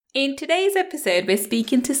In today's episode, we're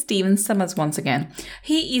speaking to Stephen Somers once again.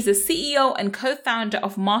 He is the CEO and co-founder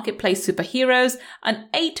of Marketplace Superheroes, an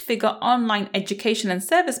 8-figure online education and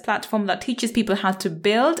service platform that teaches people how to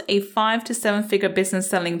build a 5 to 7-figure business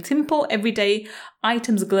selling simple, everyday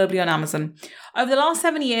items globally on Amazon. Over the last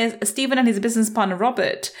 7 years, Stephen and his business partner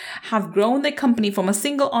Robert have grown their company from a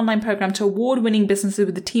single online program to award-winning businesses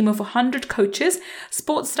with a team of 100 coaches,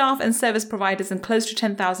 sports staff and service providers and close to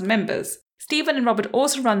 10,000 members. Stephen and Robert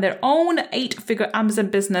also run their own 8-figure Amazon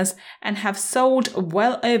business and have sold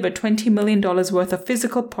well over $20 million worth of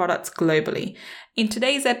physical products globally. In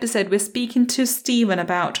today's episode, we're speaking to Stephen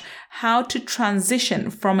about how to transition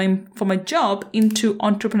from a job into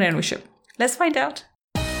entrepreneurship. Let's find out.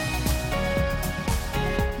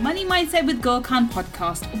 Money Mindset with Gul Khan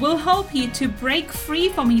podcast will help you to break free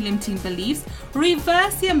from your limiting beliefs,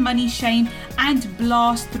 reverse your money shame, and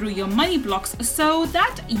blast through your money blocks so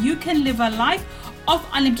that you can live a life of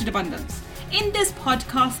unlimited abundance. In this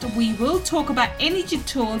podcast, we will talk about energy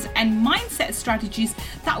tools and mindset strategies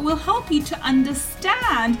that will help you to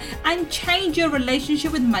understand and change your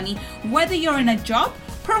relationship with money, whether you're in a job,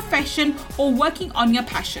 profession, or working on your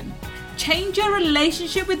passion. Change your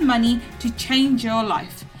relationship with money to change your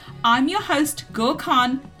life. I'm your host, Gul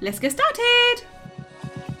Khan. Let's get started.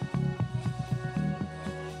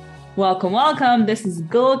 Welcome. This is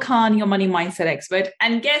Gul Khan, your money mindset expert.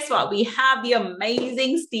 And guess what? We have the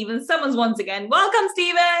amazing Stephen Somers once again. Welcome,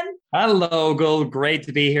 Stephen. Hello, Gul. Great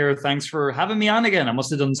to be here. Thanks for having me on again. I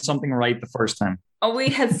must have done something right the first time. Oh, we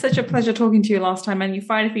had such a pleasure talking to you last time, and your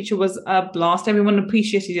Friday feature was a blast. Everyone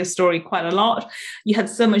appreciated your story quite a lot. You had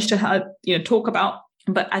so much to talk about.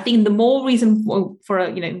 But I think the more reason for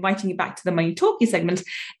inviting you back to the Money Talkie segment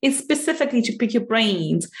is specifically to pick your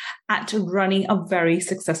brains at running a very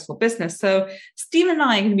successful business. So Stephen and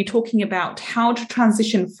I are going to be talking about how to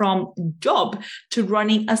transition from job to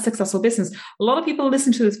running a successful business. A lot of people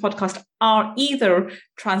listening to this podcast are either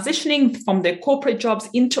transitioning from their corporate jobs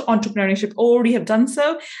into entrepreneurship, already have done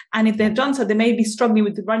so. And if they've done so, they may be struggling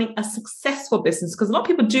with running a successful business, because a lot of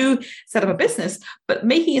people do set up a business, but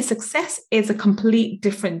making a success is a complete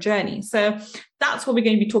different journey. So that's what we're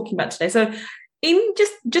going to be talking about today. So in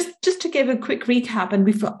just to give a quick recap, and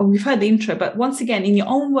we've heard the intro, but once again, in your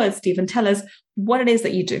own words, Stephen, tell us what it is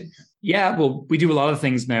that you do. Yeah, well, we do a lot of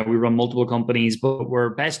things now. We run multiple companies, but we're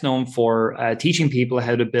best known for teaching people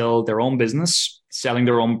how to build their own business, selling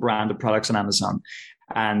their own brand of products on Amazon.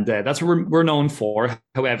 And that's what we're known for.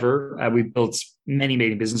 However, we've built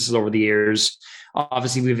many businesses over the years.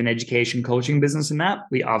 Obviously, we have an education coaching business in that.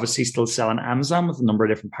 We obviously still sell on Amazon with a number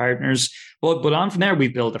of different partners. But on from there,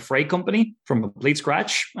 we've built a freight company from complete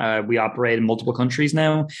scratch. We operate in multiple countries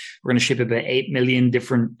now. We're going to ship about 8 million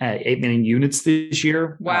units this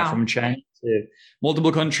year. Wow. From China to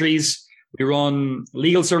multiple countries. We run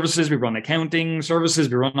legal services, we run accounting services,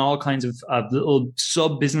 we run all kinds of little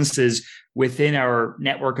sub-businesses within our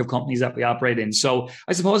network of companies that we operate in. So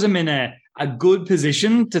I suppose I'm in a good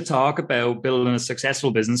position to talk about building a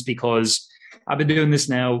successful business, because I've been doing this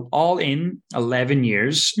now all in 11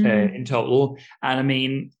 years in total. And I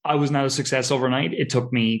mean, I was not a success overnight. It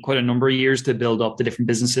took me quite a number of years to build up the different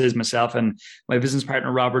businesses myself and my business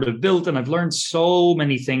partner, Robert, have built. And I've learned so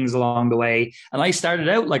many things along the way. And I started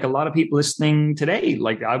out like a lot of people listening today.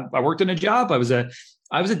 Like I worked in a job. I was a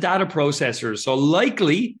data processor. So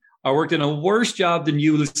likely I worked in a worse job than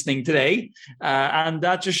you listening today. And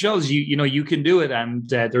that just shows you can do it. And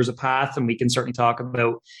there's a path, and we can certainly talk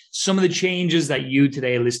about some of the changes that you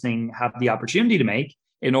today listening have the opportunity to make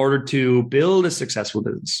in order to build a successful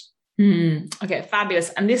business. Okay,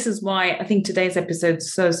 fabulous. And this is why I think today's episode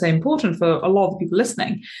is so important for a lot of people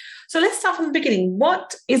listening. So let's start from the beginning.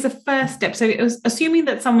 What is the first step? So assuming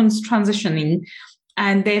that someone's transitioning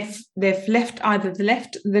and they've left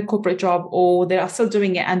the corporate job, or they are still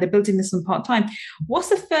doing it and they're building this on part-time, what's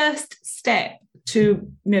the first step to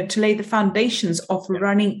lay the foundations of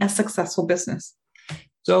running a successful business?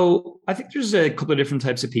 So I think there's a couple of different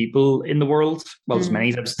types of people in the world. Well, there's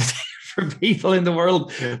many types of different people in the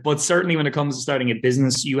world, but certainly when it comes to starting a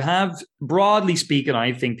business, you have, broadly speaking,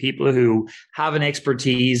 I think people who have an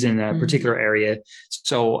expertise in a particular area.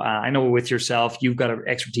 So I know with yourself, you've got an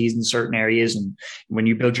expertise in certain areas, and when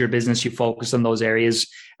you build your business, you focus on those areas,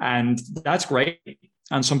 and that's great.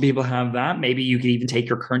 And some people have that. Maybe you could even take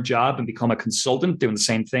your current job and become a consultant doing the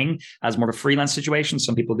same thing as more of a freelance situation.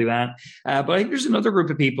 Some people do that. But I think there's another group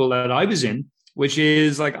of people that I was in, which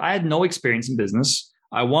is like, I had no experience in business.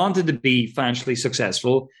 I wanted to be financially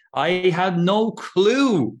successful. I had no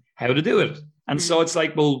clue how to do it. And so it's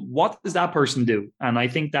like, well, what does that person do? And I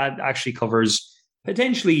think that actually covers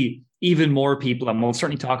potentially even more people, and we'll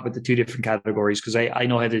certainly talk about the two different categories because I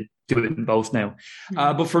know how to do it in both now.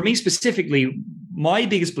 But for me specifically, my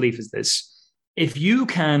biggest belief is this. If you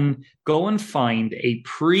can go and find a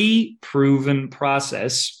pre-proven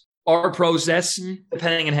process or process,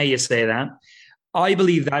 depending on how you say that, I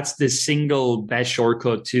believe that's the single best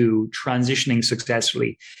shortcut to transitioning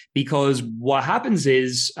successfully. Because what happens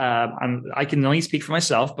is, and I can only speak for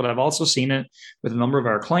myself, but I've also seen it with a number of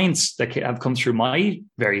our clients that have come through my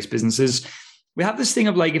various businesses. We have this thing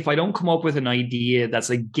of like, if I don't come up with an idea that's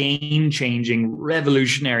like game-changing,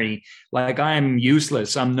 revolutionary, like I'm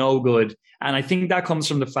useless, I'm no good. And I think that comes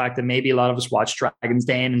from the fact that maybe a lot of us watch Dragon's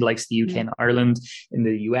Den in the likes of the UK and Ireland, in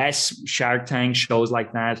the US, Shark Tank, shows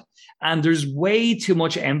like that. And there's way too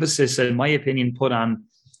much emphasis, in my opinion, put on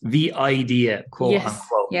the idea, quote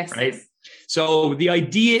unquote, right? So the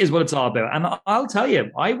idea is what it's all about. And I'll tell you,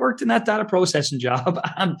 I worked in that data processing job,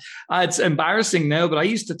 and it's embarrassing now, but I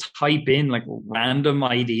used to type in like random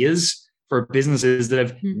ideas for businesses that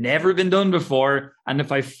have never been done before. And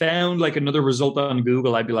if I found like another result on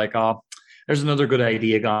Google, I'd be like, oh, there's another good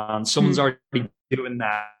idea gone. Someone's already doing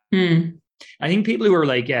that. I think people who are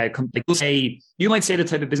like, say, you might say the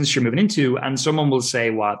type of business you're moving into, and someone will say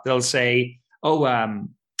what? They'll say, oh,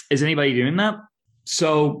 is anybody doing that?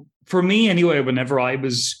 So for me anyway, whenever I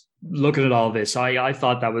was looking at all this, I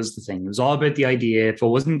thought that was the thing. It was all about the idea. If it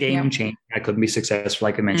wasn't game changing, I couldn't be successful,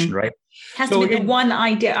 like I mentioned, right? It has to be the one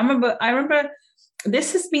idea. I remember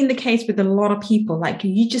this has been the case with a lot of people. Like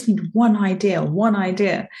you just need one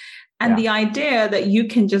idea. And the idea that you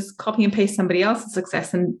can just copy and paste somebody else's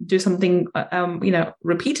success and do something,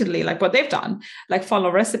 repeatedly, like what they've done, like follow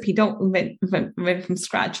a recipe, don't invent from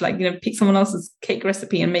scratch, like, pick someone else's cake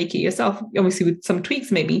recipe and make it yourself, obviously with some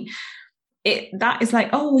tweaks maybe. That is like,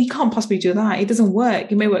 oh, you can't possibly do that. It doesn't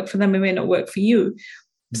work. It may work for them. It may not work for you.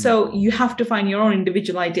 So you have to find your own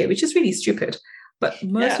individual idea, which is really stupid. But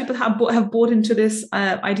most people have bought into this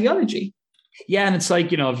ideology. Yeah. And it's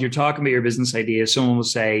like, if you're talking about your business idea, someone will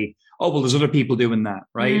say, oh, well, there's other people doing that,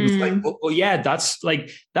 right? It's like, well, yeah, that's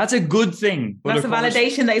a good thing. But that's a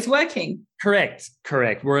validation that it's working. Correct.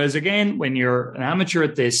 Whereas again, when you're an amateur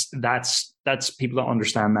at this, that's people don't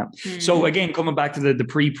understand that. So again, coming back to the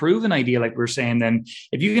pre-proven idea, like we're saying, then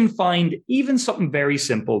if you can find even something very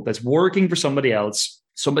simple that's working for somebody else,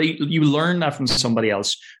 you learn that from somebody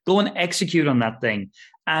else, go and execute on that thing.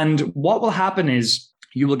 And what will happen is,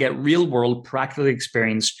 you will get real world practical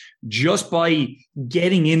experience just by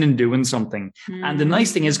getting in and doing something. And the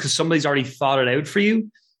nice thing is, because somebody's already thought it out for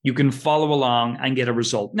you, you can follow along and get a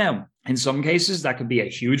result. Now, in some cases, that could be a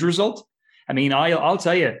huge result. I mean, I'll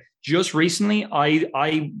tell you, just recently,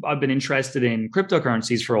 I've been interested in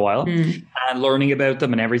cryptocurrencies for a while and learning about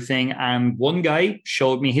them and everything. And one guy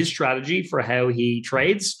showed me his strategy for how he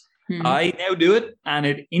trades. I now do it, and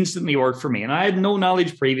it instantly worked for me. And I had no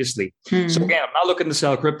knowledge previously. So again, I'm not looking to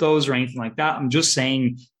sell cryptos or anything like that. I'm just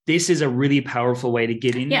saying this is a really powerful way to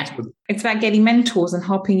get into it. It's about getting mentors and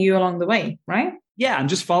helping you along the way, right? Yeah, and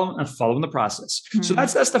just following the process. So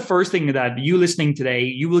that's the first thing that you listening today,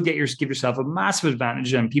 you will give yourself a massive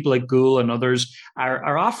advantage. And people like Google and others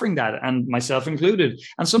are offering that, and myself included.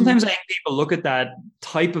 And sometimes I think people look at that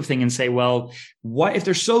type of thing and say, well, why, if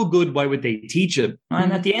they're so good, why would they teach it?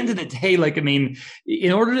 And at the end of the day,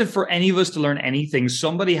 in order for any of us to learn anything,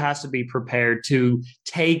 somebody has to be prepared to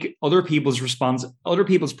take other people's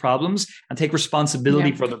problems and take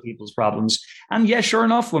responsibility for other people's problems. And yeah, sure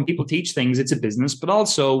enough, when people teach things, it's a business, but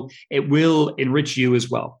also it will enrich you as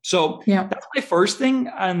well. So that's my first thing.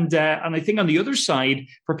 And I think on the other side,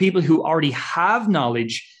 for people who already have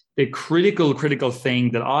knowledge, the critical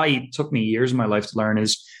thing that took me years of my life to learn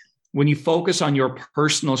is when you focus on your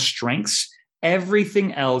personal strengths,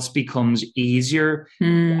 everything else becomes easier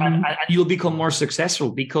and you'll become more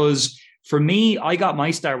successful. Because for me, I got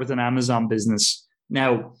my start with an Amazon business.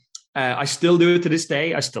 Now, I still do it to this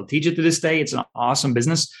day. I still teach it to this day. It's an awesome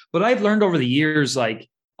business. But I've learned over the years, like,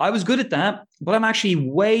 I was good at that, but I'm actually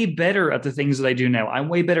way better at the things that I do now. I'm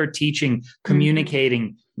way better at teaching,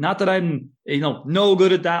 communicating. Not that I'm, no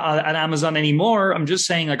good at that at Amazon anymore. I'm just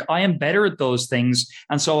saying, like, I am better at those things.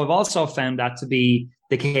 And so I've also found that to be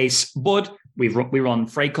the case. But we run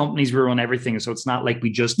freight companies, we run everything. So it's not like we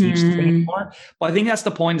just teach the thing anymore. But I think that's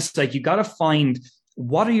the point. It's like, you got to find,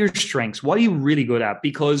 what are your strengths? What are you really good at?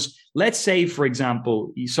 Because let's say, for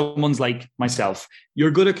example, someone's like myself,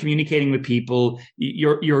 you're good at communicating with people.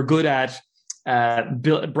 You're good at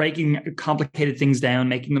breaking complicated things down,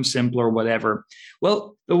 making them simpler, whatever.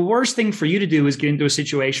 Well, the worst thing for you to do is get into a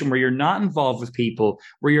situation where you're not involved with people,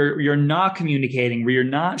 where you're not communicating, where you're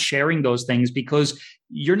not sharing those things, because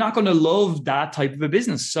you're not going to love that type of a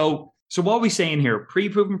business. So So what are we saying here?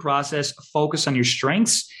 Pre-proven process, focus on your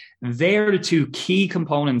strengths. They're the two key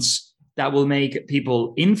components that will make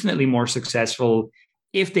people infinitely more successful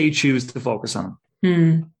if they choose to focus on them.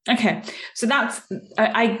 Okay, so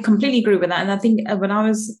I completely agree with that. And I think when I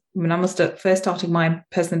was first starting my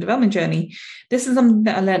personal development journey, this is something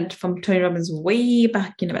that I learned from Tony Robbins way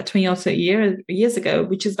back, about 20 or so years ago,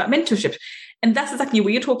 which is about mentorship. And that's exactly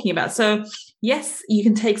what you're talking about. So yes, you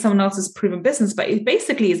can take someone else's proven business, but it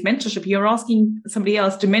basically is mentorship. You're asking somebody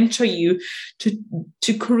else to mentor you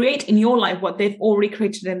to create in your life what they've already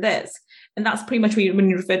created in theirs. And that's pretty much when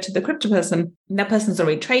you refer to the crypto person, that person's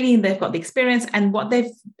already trading, they've got the experience, and what they've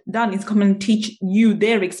done is come and teach you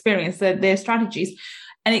their experience, their strategies.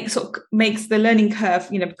 And it sort of makes the learning curve,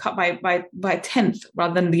 cut by a tenth,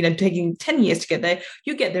 rather than, taking 10 years to get there.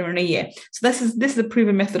 You get there in a year. So this is a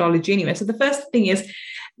proven methodology anyway. So the first thing is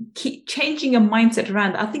keep changing your mindset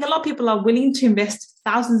around. I think a lot of people are willing to invest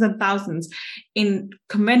thousands and thousands in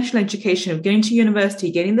conventional education, of going to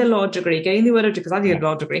university, getting the law degree, getting the whatever, because I did a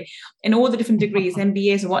law degree, and all the different degrees,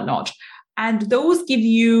 MBAs and whatnot. And those give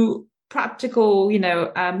you practical,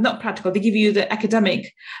 not practical, they give you the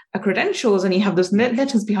academic credentials and you have those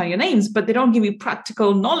letters behind your names, but they don't give you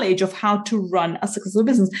practical knowledge of how to run a successful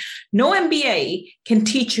business. No MBA can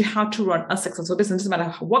teach you how to run a successful business. It doesn't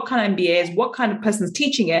matter what kind of MBA is, what kind of person's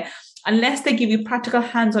teaching it, unless they give you practical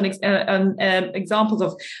hands-on examples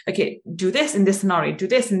of, okay, do this in this scenario, do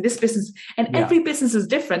this in this business. And every business is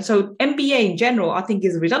different. So MBA in general, I think,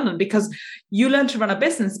 is redundant because you learn to run a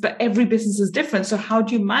business, but every business is different. So how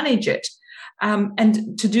do you manage it?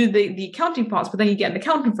 And to do the accounting parts, but then you get an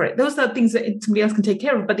accountant for it. Those are things that somebody else can take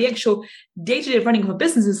care of. But the actual day-to-day running of a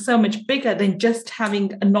business is so much bigger than just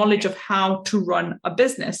having a knowledge of how to run a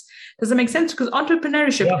business. Does that make sense? Because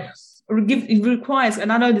entrepreneurship it requires,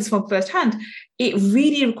 and I know this from firsthand, it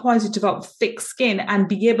really requires you to develop thick skin and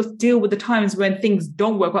be able to deal with the times when things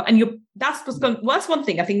don't work well. And that's one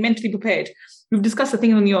thing, I think, mentally prepared. We've discussed the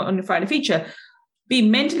thing on your Friday feature. Be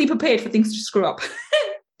mentally prepared for things to screw up,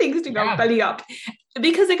 things to go belly up,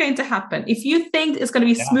 because they're going to happen. If you think it's going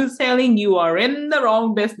to be smooth sailing, you are in the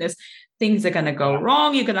wrong business. Things are going to go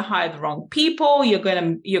wrong. You're going to hire the wrong people. You're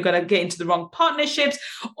going to get into the wrong partnerships,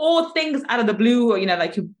 or things out of the blue, or,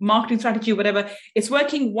 like your marketing strategy, whatever. It's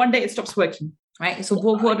working. One day it stops working, right? So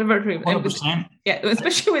whatever. 100%. Yeah,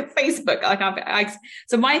 especially with Facebook.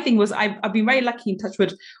 So my thing was, I've been very lucky in touch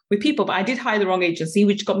with people, but I did hire the wrong agency,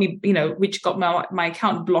 which got me, which got my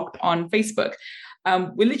account blocked on Facebook.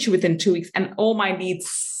 We're literally within 2 weeks, and all my leads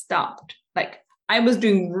stopped. I was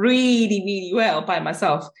doing really, really well by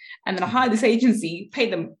myself. And then I hired this agency,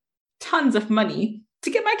 paid them tons of money to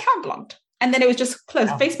get my account blocked. And then it was just closed.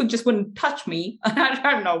 Yeah. Facebook just wouldn't touch me. I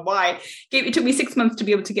don't know why. It took me 6 months to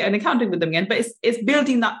be able to get an accounting with them again, but it's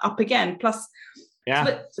building that up again. Plus,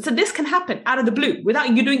 so this can happen out of the blue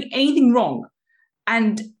without you doing anything wrong.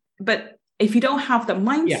 But if you don't have the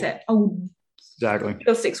mindset, exactly.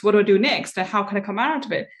 What do I do next? And how can I come out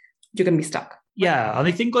of it? You're going to be stuck. Yeah, and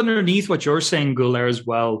I think underneath what you're saying, Gul, there as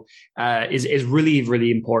well, is really, really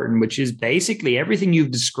important, which is basically everything you've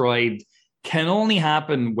described can only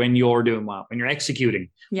happen when you're doing well, when you're executing,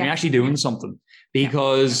 when you're actually doing something.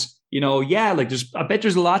 Because, I bet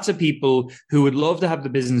there's lots of people who would love to have the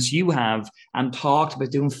business you have and talked about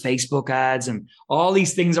doing Facebook ads and all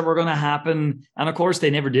these things that were going to happen. And of course, they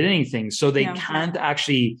never did anything. So they can't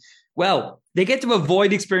actually, they get to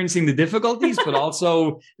avoid experiencing the difficulties, but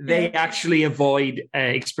also they actually avoid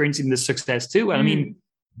experiencing the success too. And I mean,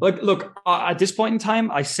 look, at this point in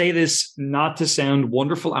time, I say this not to sound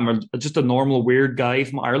wonderful. I'm just a normal, weird guy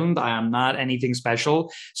from Ireland. I am not anything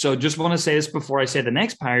special. So just want to say this before I say the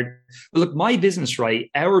next part. But look, my business, right?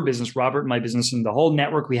 Our business, Robert, my business, and the whole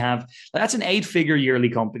network we have, that's an 8-figure yearly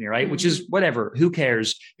company, right? Which is whatever. Who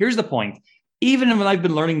cares? Here's the point. Even when I've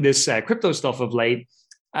been learning this crypto stuff of late,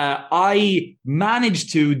 I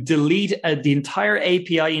managed to delete the entire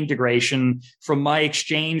API integration from my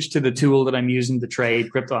exchange to the tool that I'm using to trade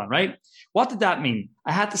crypto on, right? What did that mean?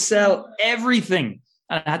 I had to sell everything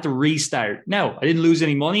and I had to restart. Now, I didn't lose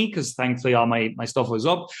any money because thankfully all my stuff was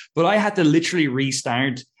up, but I had to literally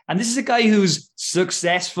restart. And this is a guy who's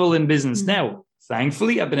successful in business now.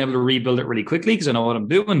 Thankfully, I've been able to rebuild it really quickly because I know what I'm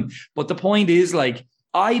doing. But the point is,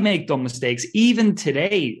 I make dumb mistakes even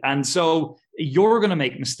today. And so you're going to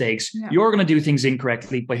make mistakes. Yeah. You're going to do things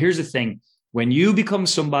incorrectly. But here's the thing. When you become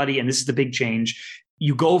somebody, and this is the big change,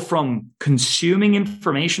 you go from consuming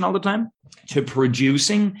information all the time to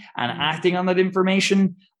producing and acting on that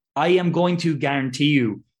information. I am going to guarantee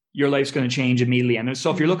you your life's going to change immediately. And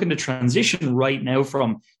so if you're looking to transition right now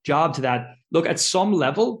from job to that, look, at some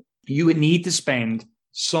level, you would need to spend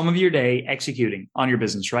some of your day executing on your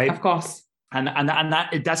business, right? Of course. And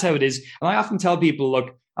that's how it is. And I often tell people,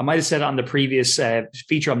 look, I might have said it on the previous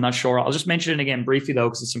feature. I'm not sure. I'll just mention it again briefly, though,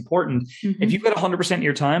 because it's important. Mm-hmm. If you've got 100% of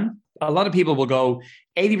your time, a lot of people will go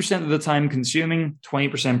 80% of the time consuming,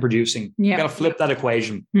 20% producing. Yeah. You got to flip that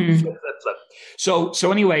equation. Mm-hmm. Flip.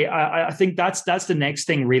 So anyway, I think that's the next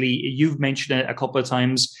thing, really. You've mentioned it a couple of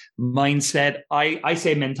times. Mindset. I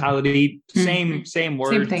say mentality. Mm-hmm. Same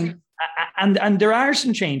word. Same thing. And there are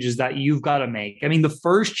some changes that you've got to make. I mean, the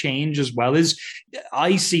first change as well is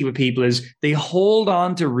I see with people is they hold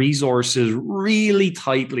on to resources really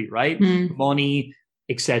tightly, right? Money,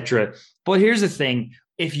 etc. But here's the thing.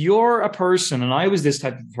 If you're a person, and I was this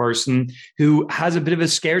type of person who has a bit of a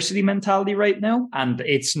scarcity mentality right now, and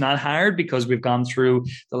it's not hard because we've gone through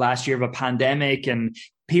the last year of a pandemic and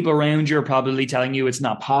people around you are probably telling you it's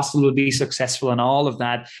not possible to be successful and all of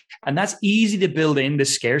that. And that's easy to build in the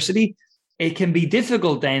scarcity. It can be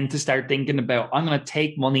difficult then to start thinking about, I'm going to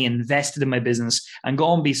take money, invest it in my business and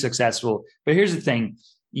go and be successful. But here's the thing.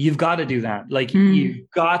 You've got to do that. Like you've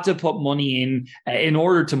got to put money in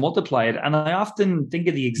order to multiply it. And I often think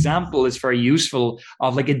of the example is very useful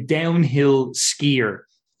of like a downhill skier.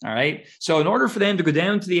 All right. So in order for them to go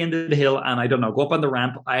down to the end of the hill and I don't know, go up on the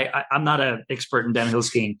ramp, I'm not an expert in downhill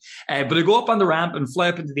skiing, but to go up on the ramp and fly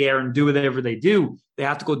up into the air and do whatever they do, they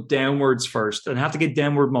have to go downwards first and have to get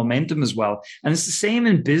downward momentum as well. And it's the same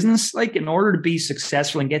in business. Like in order to be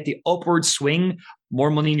successful and get the upward swing, more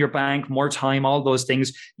money in your bank, more time, all those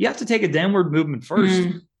things, you have to take a downward movement first.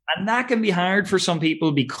 And that can be hard for some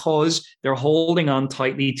people because they're holding on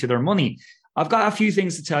tightly to their money. I've got a few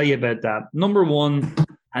things to tell you about that. Number one,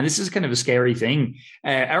 and this is kind of a scary thing.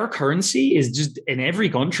 Our currency is just in every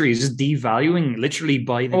country is just devaluing literally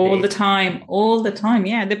by the day. All the time.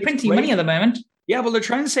 Yeah. They're printing money at the moment. Yeah, well, they're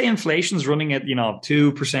trying to say inflation's running at, 2%,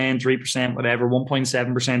 3%, whatever,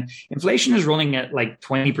 1.7%. Inflation is running at like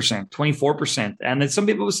 20%, 24%. And then some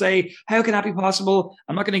people will say, how can that be possible?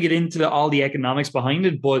 I'm not going to get into all the economics behind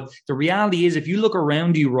it. But the reality is, if you look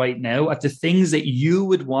around you right now at the things that you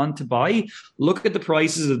would want to buy, look at the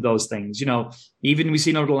prices of those things. Even we've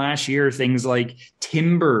seen over the last year, things like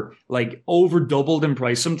timber, like over doubled in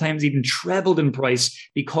price, sometimes even trebled in price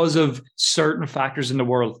because of certain factors in the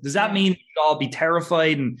world. Does that mean you'd all be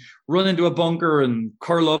terrified and run into a bunker and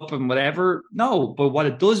curl up and whatever? No, but what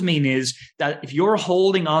it does mean is that if you're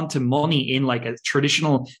holding on to money in like a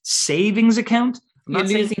traditional savings account, you're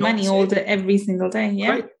losing money every single day. Yeah,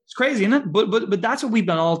 right? It's crazy, isn't it? But that's what we've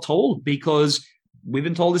been all told because we've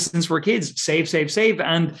been told this since we're kids, save.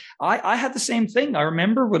 And I had the same thing. I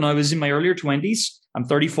remember when I was in my earlier 20s, I'm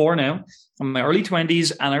 34 now, I'm in my early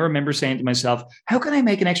 20s. And I remember saying to myself, how can I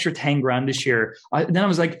make an extra 10 grand this year? Then I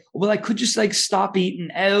was like, well, I could just like stop eating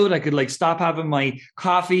out. I could like stop having my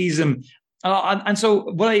coffees. And so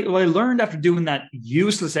what I learned after doing that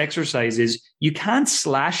useless exercise is you can't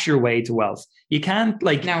slash your way to wealth. You can't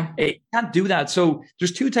you can't do that. So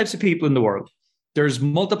there's two types of people in the world. There's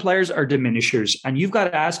multipliers or diminishers. And you've got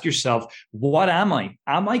to ask yourself, what am I?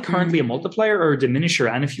 Am I currently a multiplier or a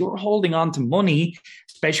diminisher? And if you're holding on to money,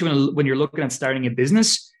 especially when you're looking at starting a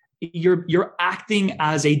business, you're acting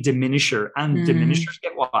as a diminisher. And diminishers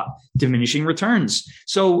get what? Diminishing returns.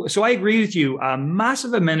 So I agree with you. A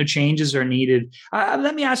massive amount of changes are needed.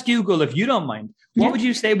 Let me ask you, Gul, if you don't mind, what would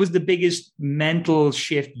you say was the biggest mental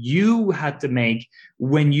shift you had to make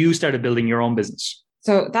when you started building your own business?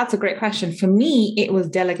 So that's a great question. For me, it was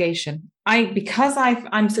delegation. I'm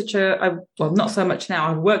such not so much now.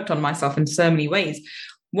 I've worked on myself in so many ways.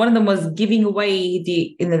 One of them was giving away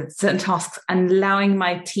certain tasks and allowing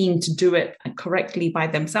my team to do it correctly by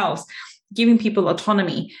themselves, giving people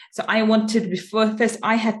autonomy. So I wanted first,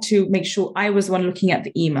 I had to make sure I was the one looking at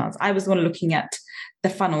the emails. I was the one looking at the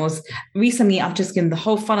funnels. Recently, I've just given the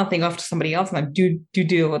whole funnel thing off to somebody else and like, do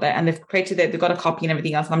deal with it. And they've created it, they've got a copy and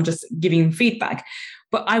everything else. And I'm just giving feedback.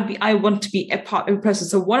 But I want to be a part of the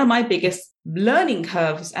process. So one of my biggest learning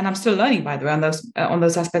curves, and I'm still learning, by the way, on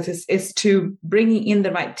those aspects, is to bringing in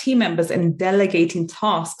the right team members and delegating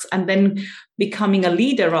tasks and then becoming a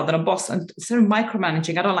leader rather than a boss and sort of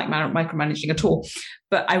micromanaging. I don't like micromanaging at all,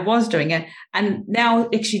 but I was doing it. And now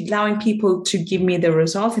actually allowing people to give me the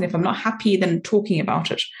results. And if I'm not happy, then talking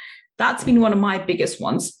about it. That's been one of my biggest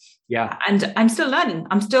ones. Yeah. And I'm still learning.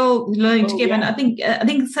 To give. Yeah. And I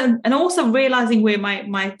think so, and also realizing where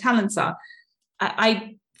my talents are.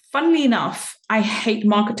 I funnily enough, I hate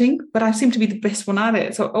marketing, but I seem to be the best one at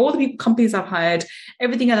it. So all the companies I've hired,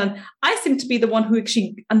 everything I've done, I seem to be the one who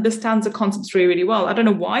actually understands the concepts really, really well. I don't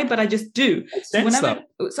know why, but I just do. When I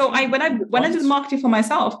do the marketing for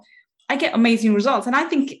myself, I get amazing results. And I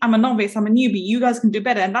think I'm a novice, I'm a newbie, you guys can do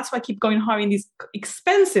better. And that's why I keep going hiring these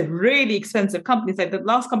expensive, really expensive companies. Like the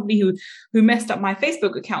last company who messed up my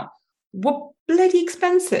Facebook account were bloody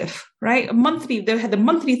expensive, right? Monthly, they had the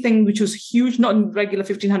monthly thing, which was huge, not in regular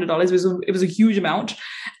 $1,500. It was a huge amount.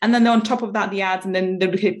 And then on top of that, the ads, and then they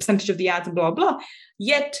would hit percentage of the ads and blah, blah.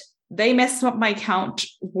 Yet they messed up my account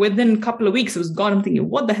within a couple of weeks. It was gone. I'm thinking,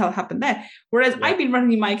 what the hell happened there? Whereas I've been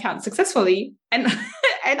running my account successfully, and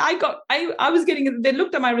I was getting, they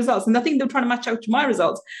looked at my results, and I think they were trying to match out to my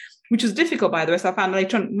results, which was difficult, by the way. So I found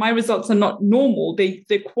that my results are not normal.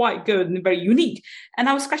 They're quite good and very unique. And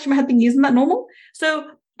I was scratching my head thinking, isn't that normal? So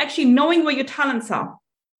actually knowing where your talents are.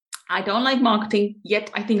 I don't like marketing, yet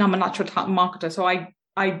I think I'm a natural marketer. So I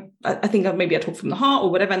think maybe I talk from the heart or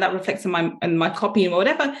whatever, and that reflects in my copy and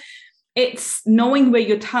whatever. It's knowing where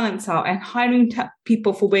your talents are and hiring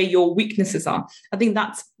people for where your weaknesses are. I think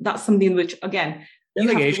that's something which, again, you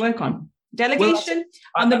have to work on. Delegation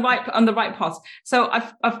on the right path. So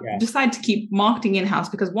I've decided to keep marketing in-house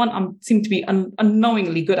because one, I seem to be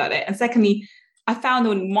unknowingly good at it, and secondly, I found that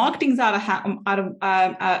when marketing's out of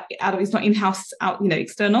it's not in-house,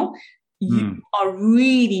 external, you are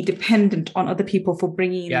really dependent on other people for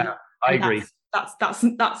bringing in. Yeah, I agree. That's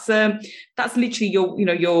literally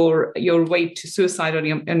your way to suicide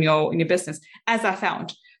in your business, as I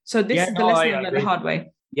found. So this is the lesson I learned the hard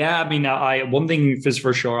way. Yeah, I mean, one thing is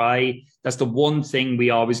for sure. That's the one thing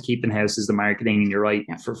we always keep in house is the marketing, and you're right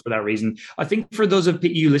for that reason. I think for those of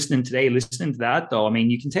you listening to that, though, I mean,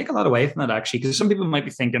 you can take a lot away from that actually, because some people might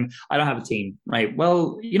be thinking, I don't have a team, right?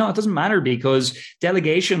 Well, it doesn't matter, because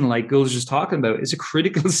delegation, like Gul was just talking about, is a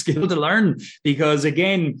critical skill to learn, because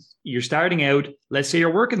again, you're starting out. Let's say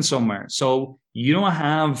you're working somewhere, so you don't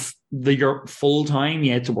have your full time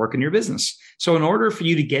yet to work in your business. So in order for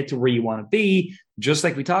you to get to where you want to be, just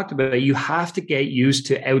like we talked about, you have to get used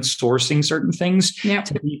to outsourcing certain things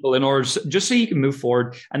to people in order, just so you can move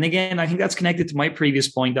forward. And again, I think that's connected to my previous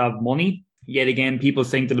point of money. Yet again, people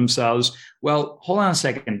think to themselves, well, hold on a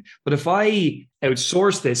second, but if I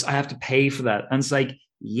outsource this, I have to pay for that. And it's like,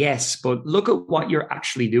 yes, but look at what you're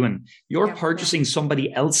actually doing. You're purchasing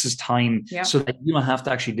somebody else's time so that you don't have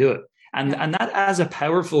to actually do it. And that, as a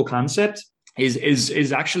powerful concept,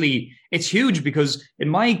 is actually, it's huge, because in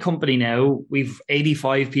my company now, we've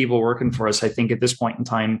 85 people working for us, I think, at this point in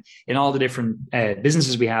time, in all the different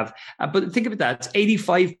businesses we have. But think about that. It's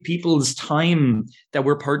 85 people's time that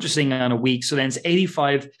we're purchasing on a week. So then it's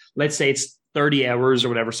 85, let's say it's 30 hours or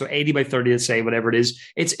whatever. So 80 by 30, let's say, whatever it is,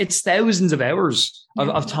 it's thousands of hours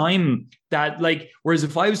of time that, like, whereas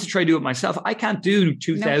if I was to try to do it myself, I can't do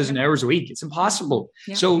 2,000 hours a week. It's impossible.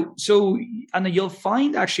 Yeah. So, and you'll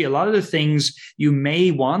find actually a lot of the things you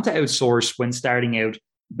may want to outsource when starting out,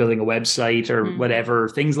 building a website or whatever,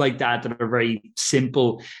 things like that are very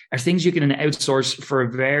simple, are things you can outsource for a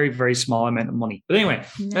very, very small amount of money. But anyway,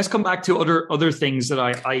 let's come back to other things that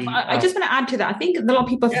I just want to add to that. I think a lot of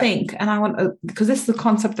people think, and I want because this is the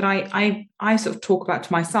concept that I sort of talk about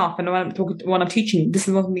to myself, and when I'm teaching, this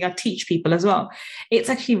is one thing I teach people as well. It's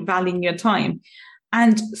actually valuing your time.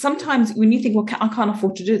 And sometimes when you think, well, I can't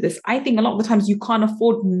afford to do this, I think a lot of the times you can't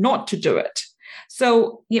afford not to do it.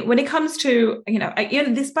 So when it comes to,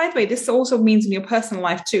 this, by the way, this also means in your personal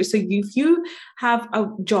life too. So if you have a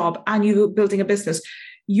job and you're building a business,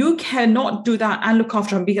 you cannot do that and look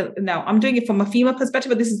after them. Now, I'm doing it from a female perspective,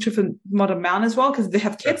 but this is true for modern man as well, because they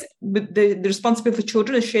have kids. The responsibility for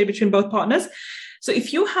children is shared between both partners. So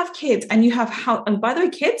if you have kids and you have and by the way,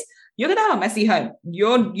 kids, you're going to have a messy home.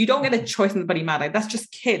 You don't get a choice in the bloody matter. That's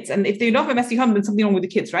just kids. And if they don't have a messy home, then something wrong with the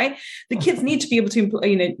kids, right? The kids need to be able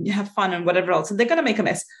to, have fun and whatever else. So they're going to make a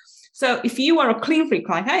mess. So if you are a clean freak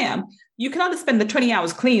like I am, you can either spend the 20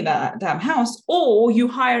 hours cleaning that damn house, or you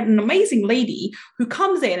hire an amazing lady who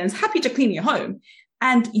comes in and is happy to clean your home.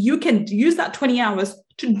 And you can use that 20 hours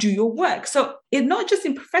to do your work. So it's not just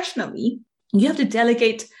in professionally, you have to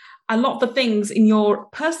delegate a lot of the things in your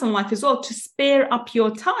personal life as well to spare up your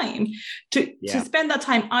time to spend that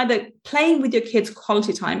time either playing with your kids,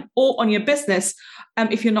 quality time, or on your business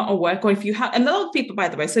if you're not at work, or if you have. And a lot of people, by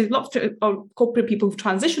the way, so a lot of corporate people who've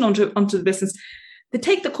transitioned onto the business, they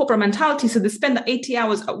take the corporate mentality. So they spend the 80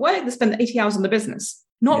 hours at work, they spend the 80 hours on the business,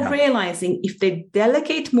 not realizing if they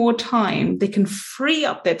delegate more time, they can free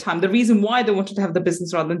up their time. The reason why they wanted to have the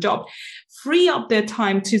business rather than job, free up their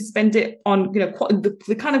time to spend it on,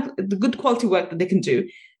 the kind of the good quality work that they can do.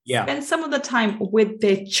 Yeah. Spend some of the time with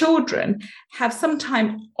their children, have some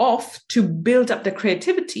time off to build up their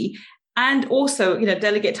creativity, and also,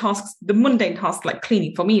 delegate tasks, the mundane tasks like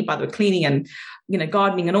cleaning. For me, by the way, cleaning and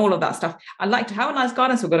gardening and all of that stuff. I'd like to have a nice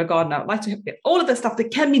garden, so I've got a gardener. I'd like to have all of the stuff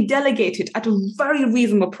that can be delegated at a very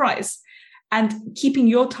reasonable price, and keeping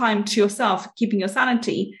your time to yourself, keeping your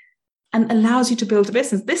sanity, and allows you to build a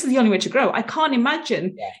business. This is the only way to grow. I can't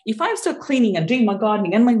imagine if I'm still cleaning and doing my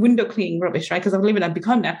gardening and my window cleaning rubbish, right? Because I'm living at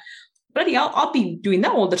Become now. Bloody, I'll be doing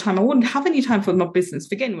that all the time. I wouldn't have any time for my business.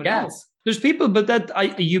 Forget anyone else. There's people,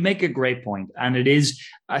 but you make a great point. And it is,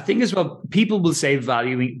 I think as well, people will say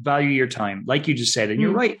value your time, like you just said, and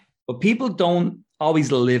you're right. But people don't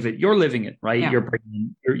always live it. You're living it, right? Yeah.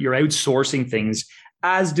 You're outsourcing things,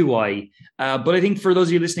 as do I. But I think for those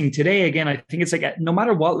of you listening today, again, I think it's like no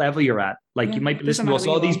matter what level you're at, like you might be listening to us,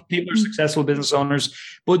 all these people are successful business owners,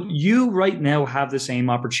 but you right now have the same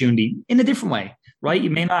opportunity in a different way. Right,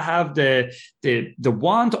 you may not have the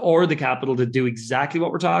want or the capital to do exactly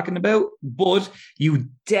what we're talking about, but you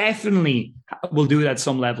definitely will do it at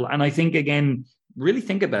some level. And I think, again, really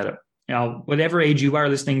think about it. Whatever age you are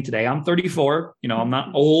listening today, I'm 34. I'm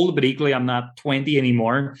not old, but equally I'm not 20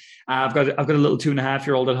 anymore. I've got a little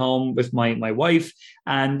 2.5-year-old at home with my wife,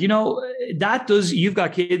 and you've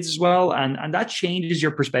got kids as well, and that changes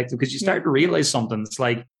your perspective because you start to realize something. It's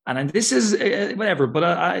like, and this is whatever, but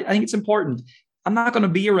I think it's important. I'm not going to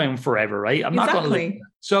be around forever, right? I'm not going to live.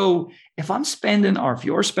 So if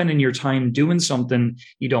you're spending your time doing something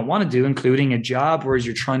you don't want to do, including a job, whereas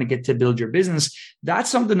you're trying to get to build your business, that's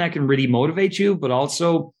something that can really motivate you, but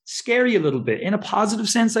also scare you a little bit in a positive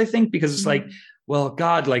sense, I think, because it's like, well,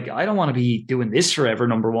 God, like, I don't want to be doing this forever,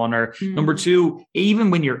 number one, or number two, even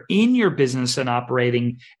when you're in your business and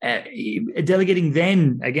operating, delegating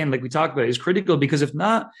then, again, like we talked about, is critical, because if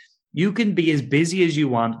not, you can be as busy as you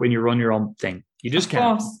want when you run your own thing. You just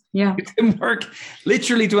can't. Yeah. You can work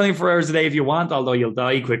literally 24 hours a day if you want, although you'll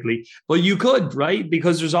die quickly. But you could, right?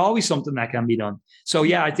 Because there's always something that can be done. So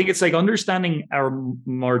yeah, I think it's like understanding our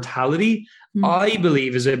mortality, I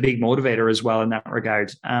believe, is a big motivator as well in that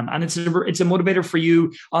regard. And it's a motivator for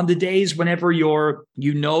you on the days whenever you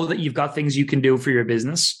know that you've got things you can do for your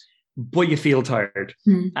business, but you feel tired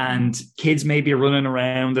and kids maybe are running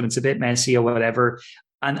around and it's a bit messy or whatever.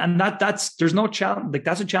 And that's there's no challenge. Like,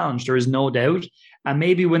 that's a challenge. There is no doubt. And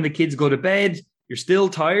maybe when the kids go to bed, you're still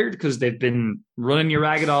tired because they've been running you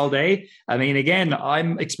ragged all day. I mean, again,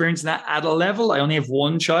 I'm experiencing that at a level. I only have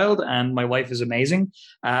one child and my wife is amazing.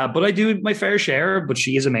 But I do my fair share, but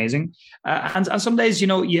she is amazing. And some days,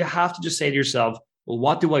 you have to just say to yourself, well,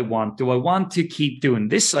 what do I want? Do I want to keep doing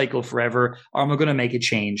this cycle forever, or am I going to make a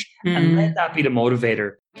change? And let that be the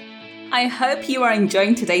motivator. I hope you are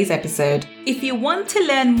enjoying today's episode. If you want to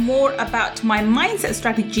learn more about my mindset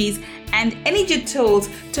strategies and energy tools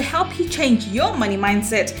to help you change your money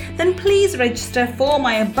mindset, then please register for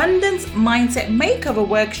my Abundance Mindset Makeover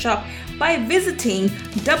Workshop by visiting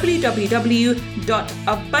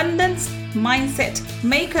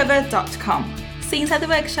www.abundancemindsetmakeover.com. See you inside the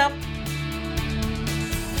workshop.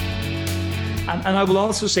 And I will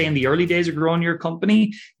also say, in the early days of growing your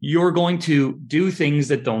company, you're going to do things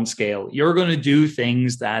that don't scale. You're going to do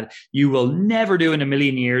things that you will never do in a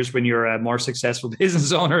million years when you're a more successful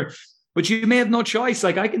business owner, but you may have no choice.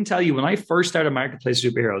 Like, I can tell you, when I first started Marketplace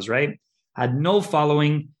Superheroes, right, I had no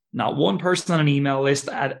following, not one person on an email list.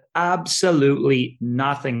 I had absolutely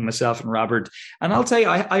nothing, myself and Robert. And I'll tell you,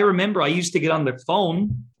 I remember I used to get on the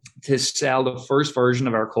phone to sell the first version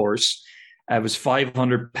of our course. It was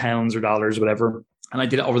 £500 or dollars, whatever. And I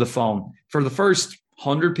did it over the phone for the first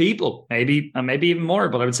 100 people, maybe even more,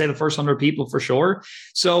 but I would say the first 100 people for sure.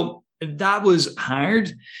 So that was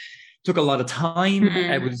hard. Took a lot of time.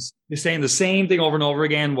 I was saying the same thing over and over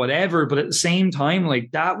again, whatever. But at the same time,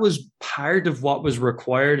 like, that was part of what was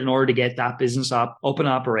required in order to get that business up and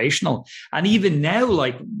operational. And even now,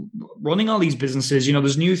 like, running all these businesses,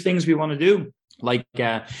 there's new things we want to do. Like,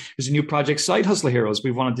 there's a new project, Side Hustle Heroes,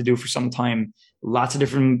 we've wanted to do for some time. Lots of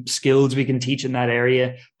different skills we can teach in that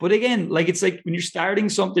area. But again, like, it's like when you're starting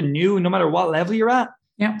something new, no matter what level you're at,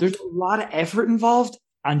 there's a lot of effort involved,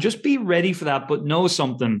 and just be ready for that. But know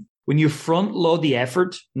something, when you front load the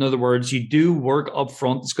effort, in other words, you do work up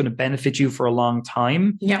front, it's going to benefit you for a long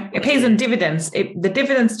time. Yeah, it pays in dividends. The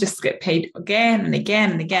dividends just get paid again and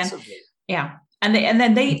again and again. Absolutely. Yeah. And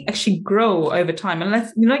then they actually grow over time.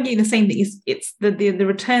 And you're not getting the same thing. It's the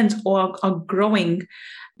returns are growing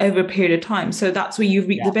over a period of time. So that's where you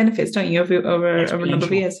reap the benefits, don't you, over a number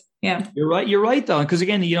of years. Yeah, you're right, though. Because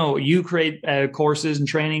again, you create courses and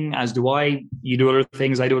training, as do I. You do other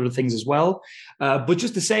things. I do other things as well. But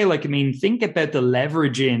just to say, like, I mean, think about the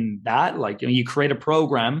leverage in that. Like, you create a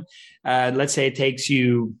program. Let's say it takes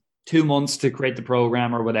you 2 months to create the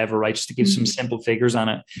program or whatever, right? Just to give some simple figures on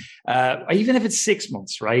it. Even if it's 6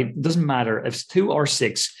 months, right? It doesn't matter if it's 2 or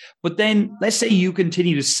 6. But then let's say you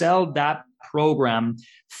continue to sell that program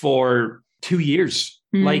for 2 years.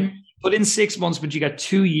 Like put in 6 months, but you got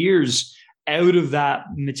 2 years out of that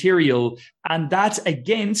material. And that's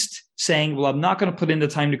against saying, well, I'm not going to put in the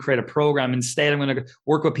time to create a program. Instead, I'm going to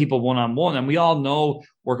work with people one-on-one. And we all know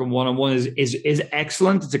working one-on-one is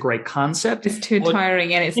excellent. It's a great concept. It's too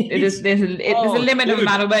tiring, and there's a limited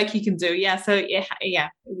amount of work you can do. Yeah. So yeah.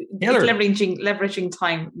 It's leveraging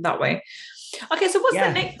time that way. Okay, so what's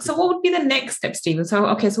the next? So what would be the next step, Stephen? So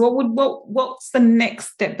okay, so what's the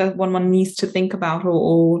next step that one needs to think about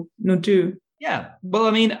or do? Yeah. Well,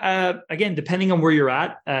 I mean, again, depending on where you're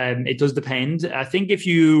at, it does depend. I think if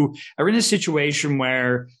you are in a situation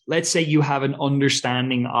where, let's say you have an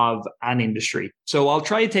understanding of an industry. So I'll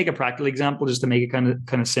try to take a practical example just to make it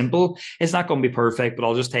kind of simple. It's not going to be perfect, but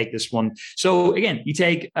I'll just take this one. So again, you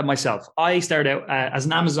take myself. I started out as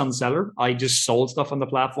an Amazon seller. I just sold stuff on the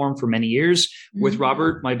platform for many years with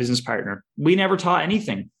Robert, my business partner. We never taught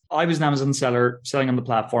anything. I was an Amazon seller selling on the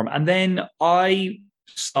platform. And then I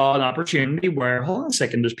saw an opportunity where, hold on a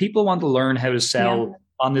second, there's people who want to learn how to sell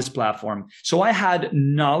on this platform. So I had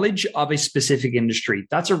knowledge of a specific industry.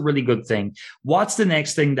 That's a really good thing. What's the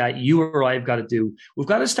next thing that you or I have got to do? We've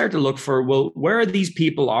got to start to look for, well, where are these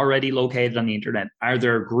people already located on the internet? Are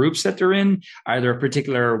there groups that they're in? Are there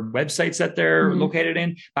particular websites that they're located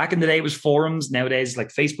in? Back in the day, it was forums. Nowadays, like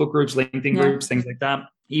Facebook groups, LinkedIn groups, things like that.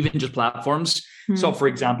 Even just platforms. So for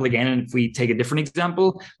example, again, and if we take a different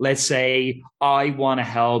example, let's say I want to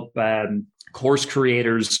help course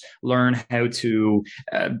creators learn how to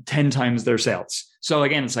 10 times their sales. So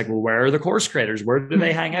again, it's like, well, where are the course creators? Where do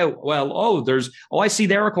they hang out? Well, I see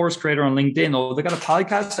they're a course creator on LinkedIn. Oh, they got a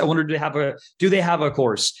podcast. I wonder, do they have a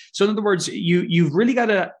course? So in other words, you've really got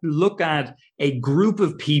to look at a group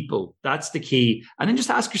of people. That's the key. And then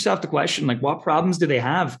just ask yourself the question, like, what problems do they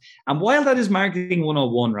have? And while that is marketing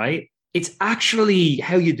 101, right? It's actually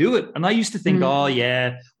how you do it. And I used to think, oh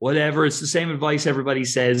yeah, whatever. It's the same advice everybody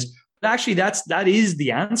says. But actually, that is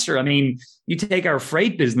the answer. I mean, you take our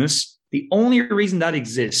freight business. The only reason that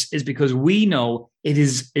exists is because we know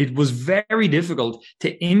it was very difficult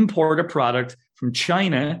to import a product from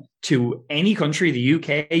China to any country, the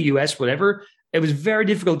UK, US, whatever. It was very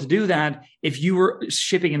difficult to do that if you were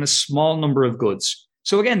shipping in a small number of goods.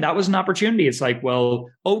 So again, that was an opportunity. It's like, well,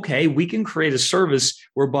 okay, we can create a service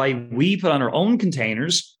whereby we put on our own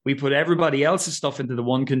containers, we put everybody else's stuff into the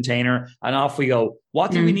one container, and off we go.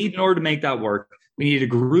 What do we need in order to make that work? We need a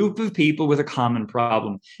group of people with a common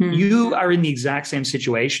problem. You are in the exact same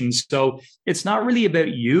situation. So it's not really about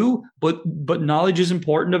you, but knowledge is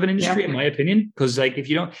important of an industry, in my opinion. Because like if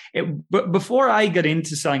you don't, but before I got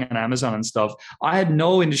into selling on Amazon and stuff, I had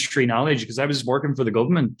no industry knowledge because I was working for the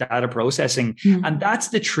government, data processing. And that's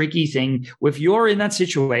the tricky thing. If you're in that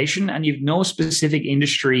situation and you've no specific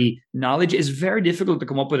industry knowledge, it's very difficult to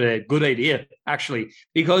come up with a good idea, actually,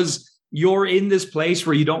 because you're in this place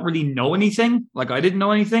where you don't really know anything. Like I didn't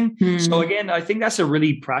know anything. So again, I think that's a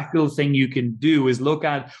really practical thing you can do is look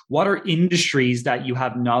at what are industries that you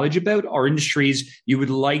have knowledge about or industries you would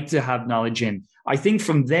like to have knowledge in. I think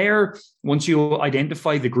from there, once you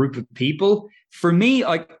identify the group of people, for me,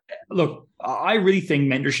 I really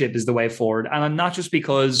think mentorship is the way forward. And not just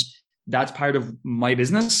because that's part of my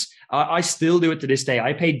business. I still do it to this day.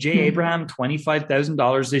 I paid Jay Abraham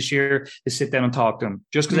 $25,000 this year to sit down and talk to him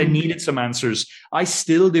just because I needed some answers. I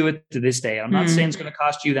still do it to this day. I'm not saying it's going to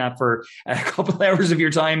cost you that for a couple of hours of your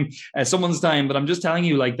time, someone's time, but I'm just telling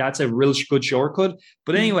you, like, that's a real good shortcut.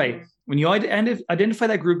 But anyway, when you identify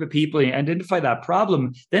that group of people, you identify that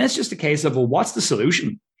problem, then it's just a case of, well, what's the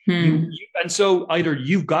solution? And so either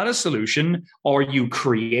you've got a solution or you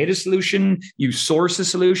create a solution, you source a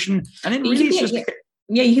solution. And then really it's just...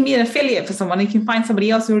 Yeah, you can be an affiliate for someone. You can find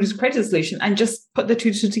somebody else who just created a solution and just put the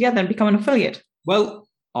two together and become an affiliate. Well,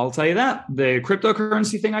 I'll tell you that. The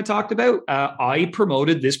cryptocurrency thing I talked about, I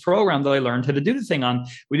promoted this program that I learned how to do the thing on.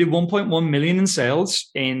 We did 1.1 million in sales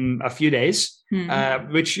in a few days,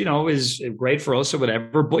 which, is great for us or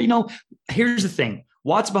whatever. But, here's the thing.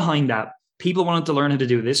 What's behind that? People wanted to learn how to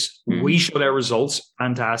do this. We showed our results.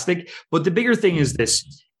 Fantastic. But the bigger thing is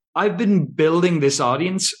this. I've been building this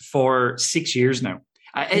audience for 6 years now.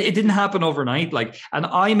 It didn't happen overnight. And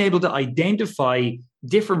I'm able to identify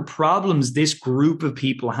different problems this group of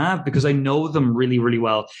people have because I know them really, really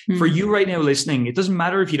well. For you right now listening, it doesn't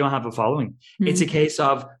matter if you don't have a following. It's a case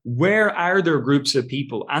of where are there groups of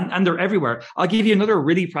people? And they're everywhere. I'll give you another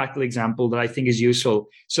really practical example that I think is useful.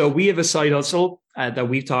 So we have a side hustle that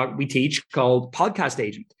we teach called Podcast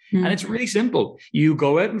Agent. Mm. And it's really simple. You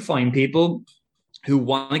go out and find people who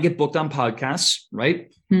want to get booked on podcasts,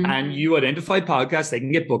 right? Mm. And you identify podcasts they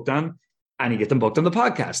can get booked on, and you get them booked on the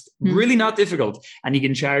podcast. Really not difficult. And you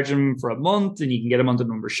can charge them for a month, and you can get them on the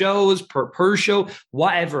number of shows per show,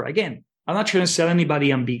 whatever. Again, I'm not trying to sell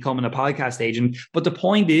anybody on becoming a podcast agent, but the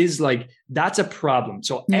point is, like, that's a problem.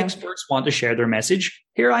 So experts want to share their message.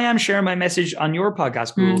 Here I am sharing my message on your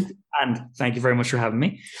podcast, Guru, and thank you very much for having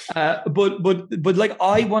me. But like,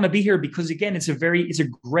 I want to be here because, again, it's a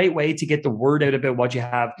great way to get the word out about what you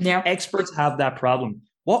have. Yeah. Experts have that problem.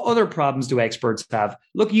 What other problems do experts have?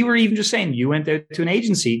 Look, you were even just saying you went out to an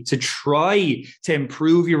agency to try to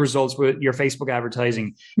improve your results with your Facebook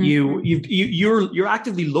advertising. You're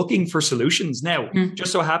actively looking for solutions now.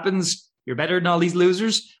 Just so happens you're better than all these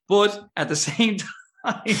losers, but at the same time,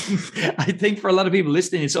 I think for a lot of people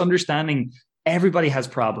listening, it's understanding everybody has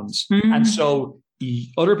problems, and so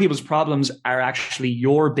other people's problems are actually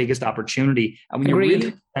your biggest opportunity. And when you really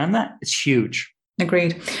understand that, it's huge.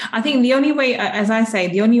 Agreed. I think the only way, as I say,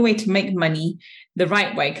 the only way to make money the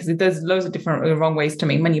right way, because there's loads of different wrong ways to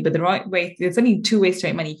make money, but the right way, there's only two ways to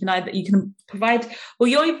make money. You can provide, well,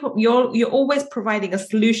 you're always providing a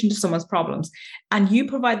solution to someone's problems, and you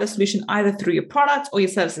provide the solution either through your products or your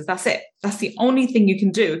services. That's it. That's the only thing you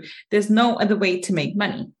can do. There's no other way to make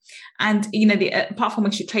money. And, apart from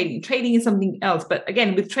actually trading is something else. But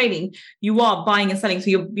again, with trading, you are buying and selling. So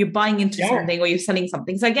you're buying into something, or you're selling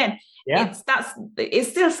something. So again, it's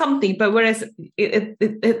still something, but whereas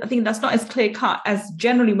I think that's not as clear cut as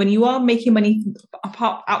generally when you are making money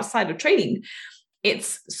outside of trading,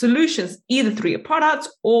 it's solutions either through your products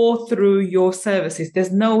or through your services.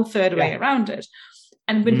 There's no third way around it.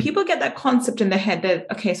 And when people get that concept in their head that,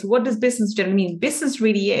 okay, so what does business generally mean? Business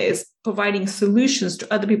really is providing solutions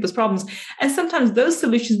to other people's problems. And sometimes those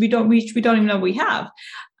solutions we don't even know we have.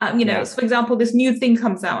 So for example, this new thing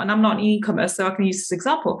comes out, and I'm not in e-commerce, so I can use this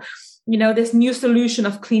example. This new solution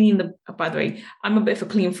of cleaning by the way, I'm a bit of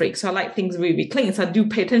a clean freak, so I like things really clean. So I do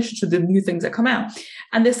pay attention to the new things that come out.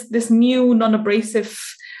 And this new non-abrasive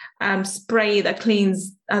spray that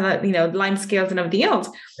cleans, lime scales and everything else.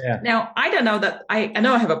 Yeah. Now, I don't know that I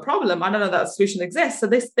know I have a problem. I don't know that solution exists. So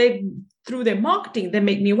they through their marketing, they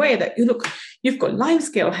make me aware that you've got lime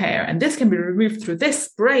scale hair, and this can be removed through this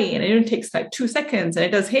spray, and it only takes like 2 seconds, and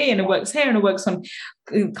it does here, and it works here, and it works on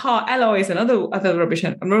car alloys and other rubbish.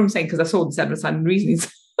 And I'm not saying because I saw the seven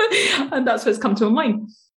reasons, and that's what's come to my mind.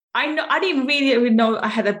 I didn't really know I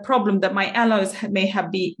had a problem that my alloys may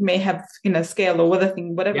have scale or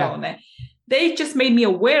whatever on there. They just made me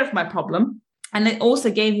aware of my problem, and it also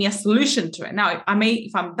gave me a solution to it. Now,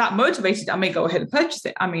 if I'm that motivated, I may go ahead and purchase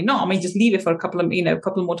it. I may not. I may just leave it for a couple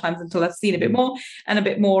more times until I've seen a bit more, I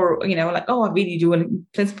really do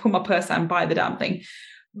want to put my purse out and buy the damn thing.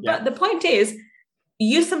 Yeah. But the point is,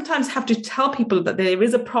 you sometimes have to tell people that there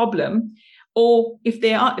is a problem, or if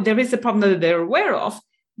there is a problem that they're aware of,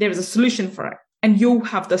 there is a solution for it, and you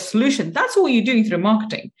have the solution. That's all you're doing through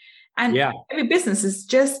marketing. And every business is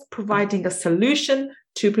just providing a solution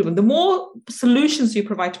to people. The more solutions you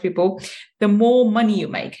provide to people, the more money you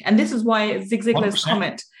make. And this is why Zig Ziglar's 100%.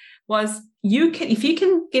 Comment was, if you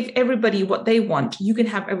can give everybody what they want, you can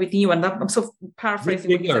have everything you want. I'm sort of paraphrasing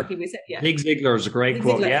what exactly we said. Yeah. Zig Ziglar is a great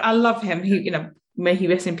quote. Yeah. I love him. May he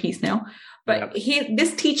rest in peace now. But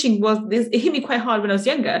this teaching it hit me quite hard when I was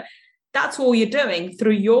younger. That's all you're doing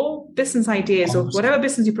through your business ideas or whatever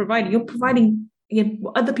business you're providing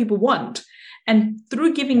what other people want. And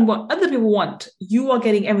through giving what other people want, you are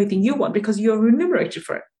getting everything you want because you're remunerated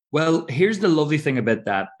for it. Well, here's the lovely thing about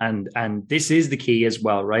that. And this is the key as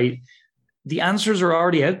well, right? The answers are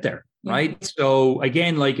already out there, right? So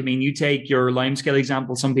again, you take your lime scale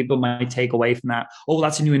example. Some people might take away from that. Oh,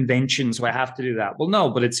 that's a new invention, so I have to do that. Well,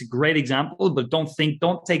 no, but it's a great example, but don't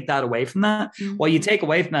take that away from that. Mm-hmm. What you take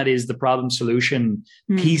away from that is the problem solution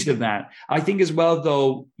piece of that. I think as well,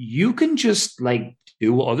 though, you can just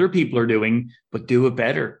do what other people are doing, but do it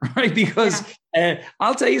better, right? Because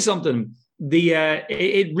I'll tell you something.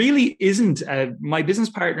 It really isn't. My business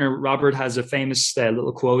partner, Robert, has a famous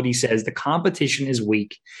little quote. He says, the competition is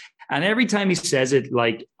weak. And every time he says it,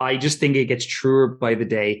 I just think it gets truer by the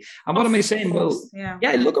day. And what am I saying? Well,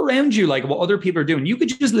 look around you, what other people are doing. You could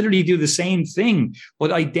just literally do the same thing,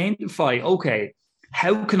 but identify, okay,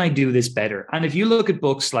 how can I do this better? And if you look at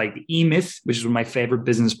books like E-Myth, which is one of my favorite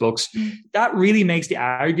business books, that really makes the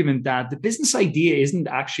argument that the business idea isn't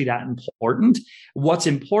actually that important. What's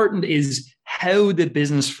important is how the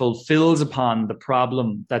business fulfills upon the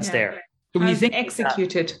problem that's there. So when you think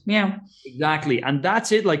executed, yeah, exactly, and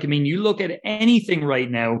that's it. Like, I mean, you look at anything right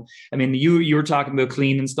now. I mean, you were talking about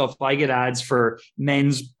clean and stuff. I get ads for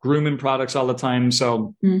men's grooming products all the time.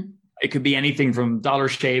 So it could be anything from Dollar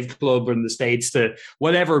Shave Club in the States to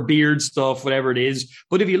whatever beard stuff, whatever it is.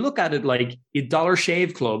 But if you look at it like a Dollar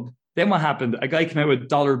Shave Club, then what happened? A guy came out with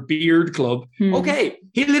Dollar Beard Club. Okay.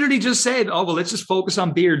 He literally just said, oh, well, let's just focus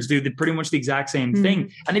on beards, do pretty much the exact same thing.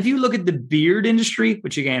 And if you look at the beard industry,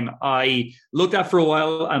 which again, I looked at for a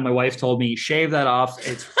while and my wife told me, shave that off.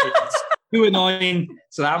 It's too annoying.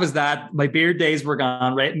 So that was that. My beard days were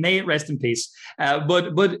gone, right? May it rest in peace.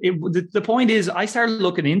 But the point is, I started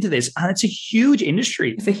looking into this and it's a huge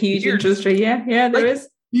industry. It's a huge industry. Yeah, there is.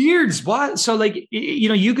 Beards, what? So like, you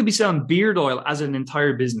know, you could be selling beard oil as an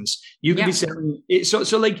entire business. You could be selling it.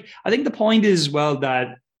 So like, I think the point is, well,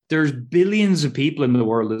 that there's billions of people in the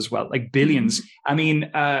world as well, like billions. I mean,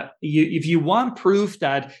 if you want proof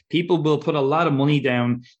that people will put a lot of money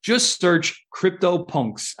down, just search crypto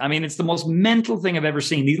punks. I mean, it's the most mental thing I've ever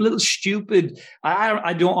seen. These little stupid,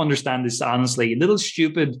 I don't understand this, honestly, little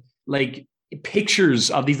stupid, like pictures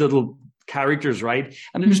of these little characters, right?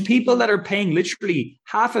 And there's people that are paying literally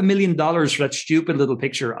 $500,000 for that stupid little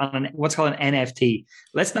picture on what's called an NFT.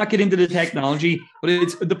 Let's not get into the technology, but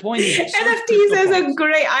it's the point is NFTs is a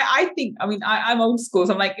great. I think. I mean, I'm old school,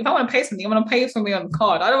 so I'm like, if I want to pay something, I'm going to pay something on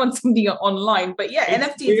card. I don't want something online. But yeah,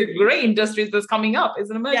 NFT is a great industry that's coming up. It's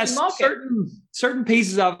an emerging market. Certain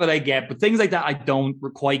pieces of it I get, but things like that I don't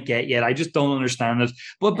quite get yet. I just don't understand it.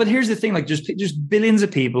 But here's the thing: like, there's billions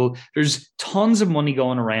of people. There's tons of money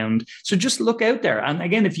going around. So just look out there. And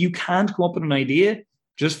again, if you can't come up with an idea,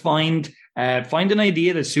 just find an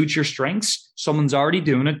idea that suits your strengths. Someone's already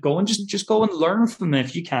doing it. Go and just go and learn from it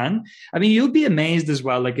if you can. I mean, you'll be amazed as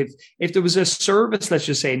well. Like if there was a service, let's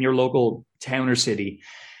just say in your local town or city,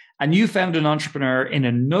 and you found an entrepreneur in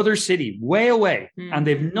another city way away and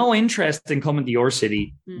they've no interest in coming to your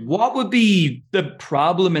city, what would be the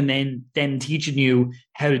problem in then them teaching you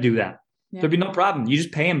how to do that? Yeah. There'd be no problem. You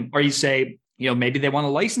just pay them, or you say, you know, maybe they want to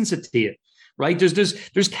license it to you, right?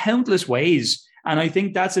 There's countless ways. And I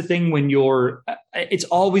think that's the thing when it's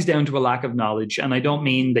always down to a lack of knowledge. And I don't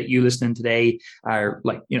mean that you listening today are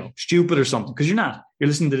like, you know, stupid or something, because you're not. You're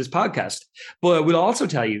listening to this podcast. But I will also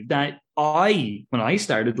tell you that when I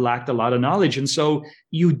started, lacked a lot of knowledge. And so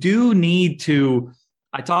you do need to,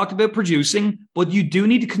 I talked about producing, but you do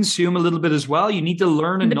need to consume a little bit as well. You need to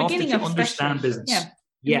learn enough to understand business. Yeah.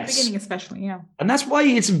 Yes. In the beginning, especially, yeah. And that's why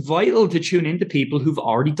it's vital to tune into people who've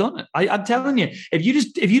already done it. I'm telling you, if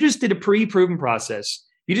you just did a pre-proven process,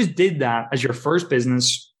 you just did that as your first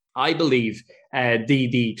business, I believe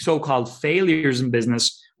the so-called failures in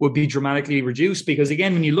business would be dramatically reduced. Because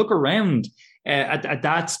again, when you look around at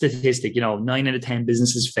that statistic, you know, 9 out of 10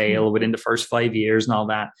 businesses fail within the first 5 years and all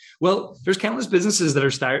that. Well, there's countless businesses that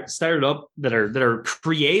are started up that are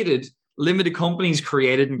created, limited companies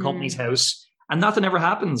created in company's house. And nothing ever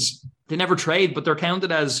happens. They never trade, but they're counted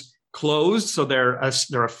as closed. So they're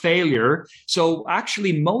a failure. So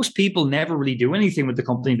actually, most people never really do anything with the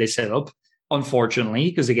company they set up, unfortunately,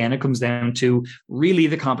 because again, it comes down to really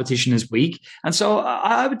the competition is weak. And so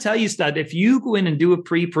I would tell you that if you go in and do a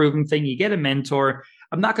pre-proven thing, you get a mentor.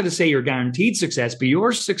 I'm not going to say you're guaranteed success, but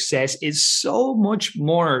your success is so much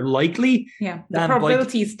more likely. Yeah, the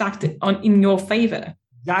probability is stacked in your favor.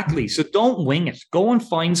 Exactly. So don't wing it. Go and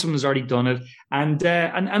find someone who's already done it, and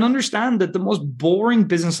understand that the most boring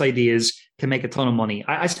business ideas can make a ton of money.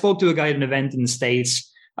 I spoke to a guy at an event in the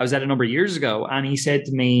States. I was at a number of years ago, and he said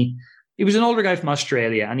to me, he was an older guy from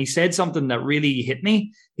Australia, and he said something that really hit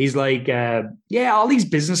me. He's like, yeah, all these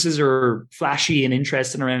businesses are flashy and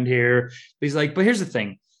interesting around here. He's like, but here's the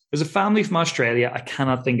thing. There's a family from Australia. I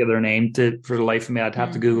cannot think of their name for the life of me. I'd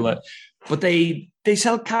have to Google it. But they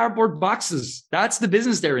sell cardboard boxes. That's the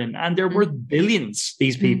business they're in. And they're worth billions,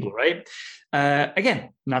 these people, right? Again,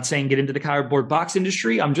 I'm not saying get into the cardboard box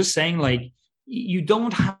industry. I'm just saying, like, you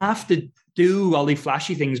don't have to do all the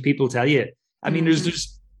flashy things people tell you. I mean, there's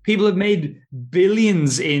just people have made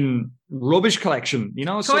billions in rubbish collection, you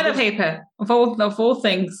know? Toilet paper, of all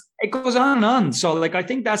things. It goes on and on. So, like, I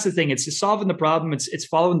think that's the thing. It's solving the problem. It's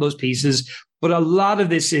following those pieces. But a lot of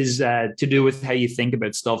this is to do with how you think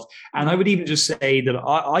about stuff. And I would even just say that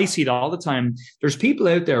I see it all the time. There's people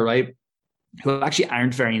out there, right, who actually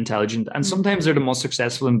aren't very intelligent. And sometimes they're the most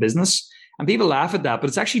successful in business. And people laugh at that, but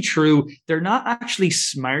it's actually true. They're not actually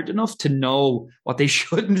smart enough to know what they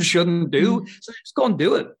should and shouldn't do. So they just go and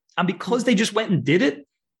do it. And because they just went and did it,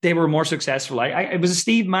 they were more successful. It was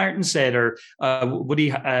Steve Martin said, or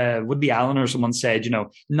Woody Allen or someone said, you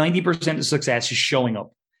know, 90% of success is showing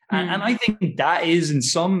up. And I think that is,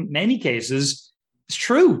 in many cases, It's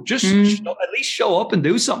true. Just at least show up and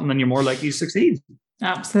do something, and you're more likely to succeed.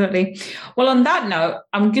 Absolutely. Well, on that note,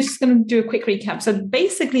 I'm just going to do a quick recap. So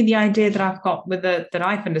basically the idea that I've got that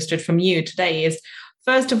I've understood from you today is,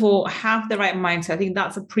 first of all, have the right mindset. I think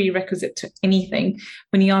that's a prerequisite to anything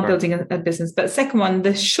when you are building a business. But second one,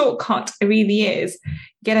 the shortcut really is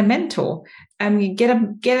get a mentor. Get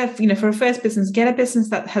a for a first business, get a business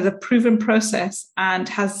that has a proven process and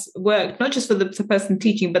has worked not just for the person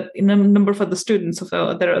teaching, but in a number of other students or for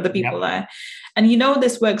other people there. And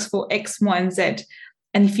this works for X, Y, and Z.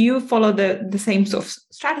 And if you follow the same sort of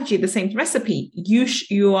strategy, the same recipe,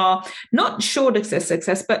 you are not sure to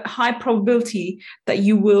success, but high probability that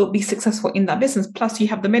you will be successful in that business. Plus, you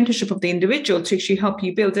have the mentorship of the individual to actually help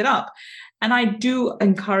you build it up. And I do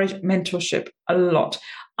encourage mentorship a lot.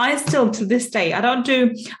 I still, to this day, I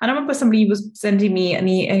remember somebody was sending me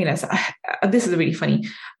this is really funny.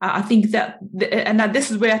 I think that, this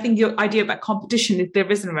is where I think your idea about competition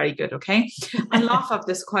isn't very good. Okay. I laugh at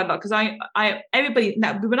this quite a lot because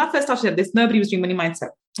when I first started this, nobody was doing money mindset.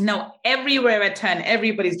 Now, everywhere I turn,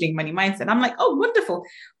 everybody's doing money mindset. I'm like, oh, wonderful.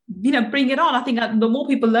 Bring it on. I think the more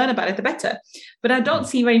people learn about it, the better. But I don't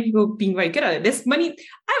see many people being very good at it.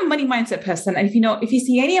 I'm a money mindset person. And if you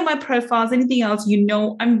see any of my profiles, anything else,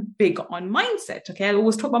 I'm big on mindset. Okay. I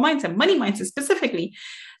always talk about mindset, money mindset specifically.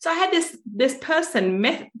 So I had this person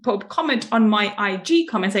comment on my IG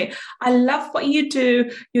comment saying, I love what you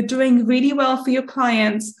do. You're doing really well for your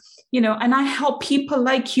clients, and I help people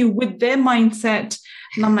like you with their mindset.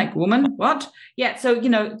 And I'm like, woman, what? Yeah. So,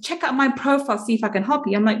 check out my profile, see if I can help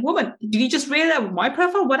you. I'm like, woman, did you just read out my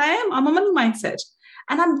profile? What I am? I'm a money mindset.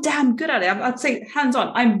 And I'm damn good at it. I'd say hands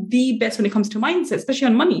on. I'm the best when it comes to mindset, especially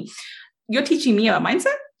on money. You're teaching me about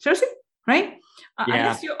mindset? Seriously? Right?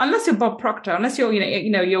 Unless you're Bob Proctor, unless you're,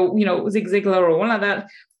 you're Zig Ziglar or one like that,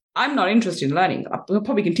 I'm not interested in learning. I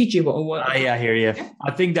probably can teach you what. I hear you. Yeah.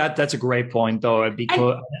 I think that's a great point, though,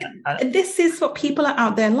 because and this is what people are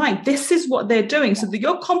out there like. This is what they're doing. So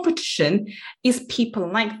your competition is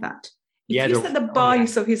people like that. If you set the bar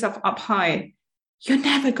yourself up high, you're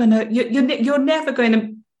never gonna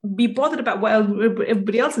be bothered about what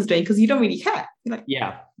everybody else is doing because you don't really care.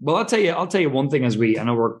 Well, I'll tell you one thing I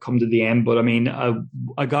know we're come to the end, but I mean,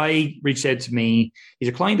 a guy reached out to me. He's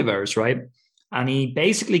a client of ours, right? And he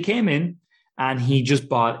basically came in and he just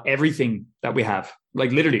bought everything that we have,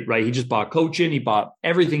 like literally, right? He just bought coaching. He bought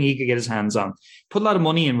everything he could get his hands on, put a lot of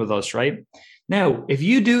money in with us, right? Now, if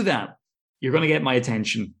you do that, you're going to get my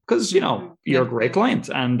attention because, you're a great client.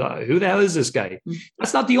 And who the hell is this guy?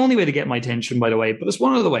 That's not the only way to get my attention, by the way, but it's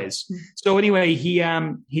one of the ways. So anyway, he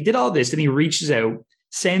did all this and he reaches out,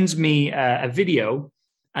 sends me a video.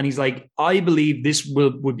 And he's like, I believe this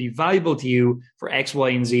would be valuable to you for X,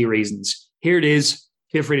 Y, and Z reasons. Here it is.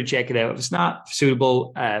 Feel free to check it out. If it's not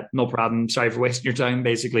suitable, no problem. Sorry for wasting your time,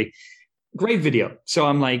 basically. Great video. So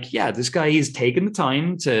I'm like, yeah, this guy is taking the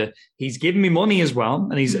time he's giving me money as well.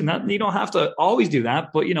 And you don't have to always do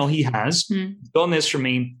that, but he has done this for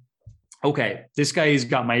me. Okay. This guy has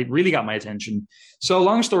really got my attention. So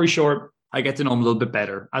long story short, I get to know him a little bit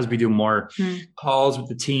better as we do more calls with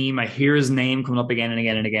the team. I hear his name coming up again and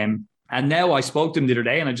again and again. And now I spoke to him the other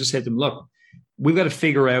day and I just said to him, look, we've got to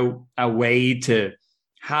figure out a way to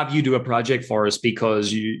have you do a project for us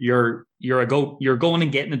because you're going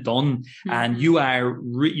and getting it done and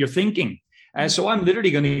you're thinking. So I'm literally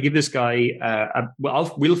going to give this guy,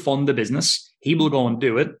 we'll fund the business. He will go and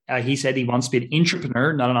do it. He said he wants to be an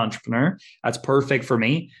entrepreneur, not an entrepreneur. That's perfect for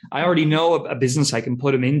me. I already know a business I can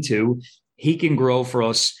put him into. He can grow for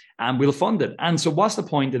us and we'll fund it. And so what's the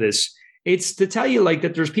point of this? It's to tell you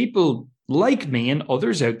that there's people like me and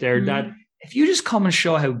others out there that if you just come and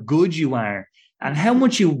show how good you are and how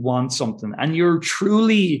much you want something and you're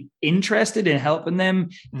truly interested in helping them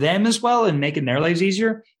as well and making their lives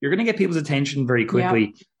easier, you're going to get people's attention very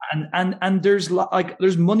quickly. Yeah. And there's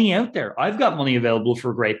money out there. I've got money available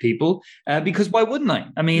for great people because why wouldn't I?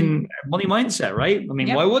 I mean, money mindset, right? I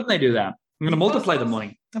mean, why wouldn't I do that? I'm going to multiply the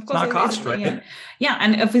money. Of course, it's not cost, right? Yeah.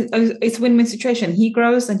 And it's a win-win situation. He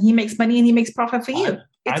grows and he makes money and he makes profit for you.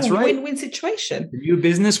 It's a win-win situation. The new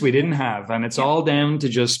business we didn't have. And it's all down to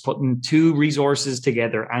just putting two resources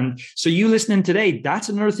together. And so you listening today, that's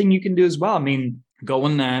another thing you can do as well. I mean, go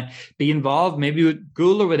and be involved maybe with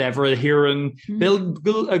Gula or whatever here and build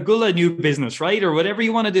a new business, right? Or whatever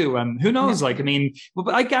you want to do. And who knows? I mean,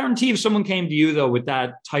 but I guarantee if someone came to you though with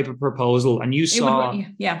that type of proposal and you saw,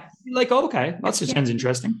 like, okay, that sounds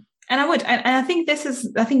interesting. And I would, and I think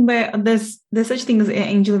where there's such things as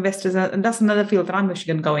angel investors, and that's another field that I'm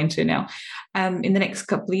actually going to go into now. in the next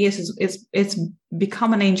couple of years is it's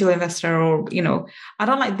become an angel investor, or I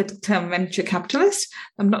don't like the term venture capitalist.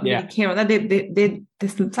 I'm not really keen on that. They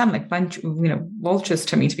sound like vultures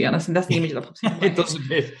to me, to be honest, and that's the image that pops in my head. It does a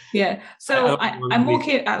bit. Yeah. So I'm more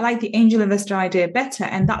keen. I like the angel investor idea better,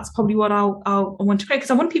 and that's probably what I want to create,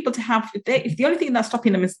 because I want people to have. If the only thing that's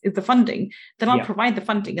stopping them is the funding, then I'll provide the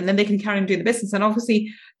funding, and then they can carry on doing the business, and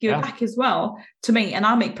obviously give it back as well to me, and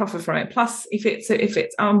I'll make profit from it. Plus, if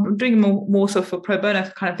it's I'm doing more so for pro bono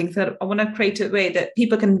kind of things, that I want to create a way that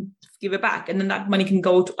people can give it back, and then that money can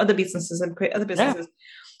go to other businesses and create other businesses.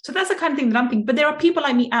 So that's the kind of thing that I'm thinking. But there are people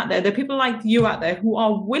like me out there. There are people like you out there who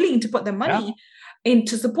are willing to put their money in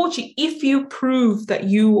to support you if you prove that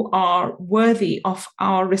you are worthy of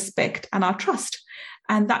our respect and our trust.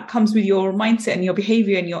 And that comes with your mindset and your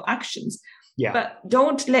behavior and your actions. Yeah. But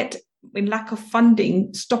don't let lack of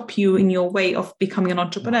funding stop you in your way of becoming an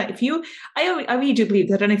entrepreneur. I really do believe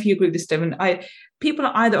that. I don't know if you agree with this, Devin. People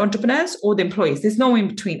are either entrepreneurs or the employees. There's no in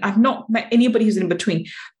between. I've not met anybody who's in between.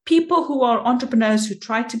 People who are entrepreneurs who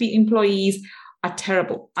try to be employees are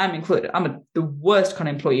terrible. I'm included. I'm the worst kind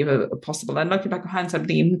of employee ever possible. And looking back on hindsight,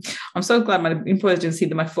 I'm so glad my employers didn't see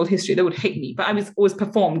my full history. They would hate me, but I was always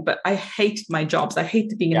performed. But I hated my jobs. I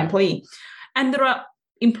hated being an employee. And there are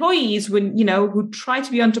employees who try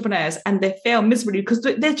to be entrepreneurs and they fail miserably because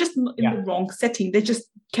they're just in the wrong setting. They just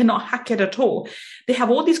cannot hack it at all. They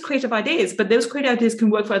have all these creative ideas, but those creative ideas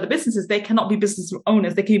can work for other businesses. They cannot be business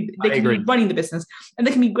owners. They can be running the business, and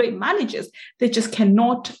they can be great managers. They just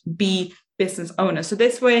cannot be business owners. So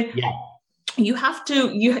that's where you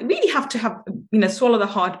really have to have, swallow the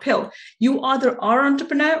hard pill. You either are an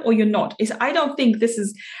entrepreneur or you're not. I don't think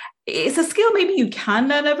it's a skill maybe you can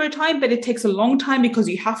learn over time, but it takes a long time because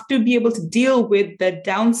you have to be able to deal with the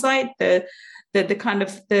downside, the kind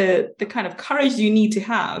of courage you need to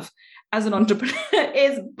have as an entrepreneur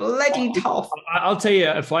is bloody tough. I'll tell you,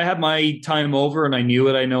 if I had my time over and I knew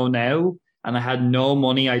what I know now and I had no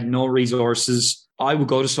money, I had no resources, I would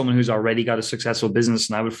go to someone who's already got a successful business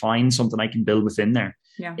and I would find something I can build within there.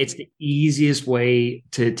 Yeah. It's the easiest way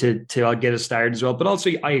to get us started as well. But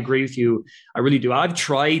also, I agree with you. I really do. I've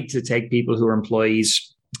tried to take people who are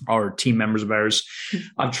employees or team members of ours.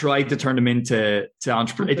 I've tried to turn them into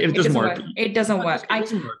entrepreneurs. It doesn't work. It doesn't work.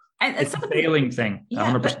 It's a failing thing.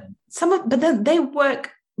 100%. But then they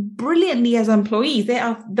work brilliantly as employees. They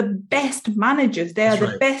are the best managers. They are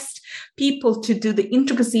the best people to do the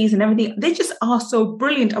intricacies and everything. They just are so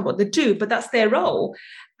brilliant at what they do, but that's their role.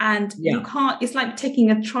 And you can't, it's like taking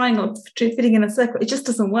a triangle, fitting in a circle. It just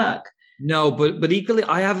doesn't work. No, but equally,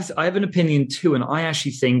 I have an opinion too. And I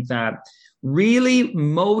actually think that really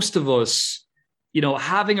most of us,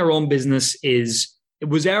 having our own business it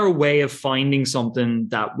was our way of finding something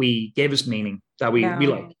that gave us meaning, that we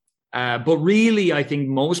like. But really, I think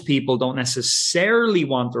most people don't necessarily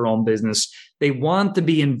want their own business. They want to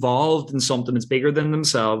be involved in something that's bigger than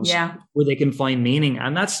themselves, where they can find meaning.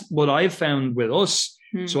 And that's what I've found with us.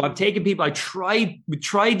 So I've taken people, we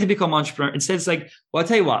tried to become entrepreneur. Instead, it's like, well, I'll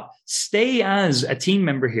tell you what, stay as a team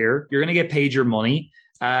member here. You're going to get paid your money.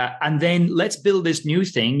 And then let's build this new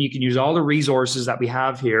thing. You can use all the resources that we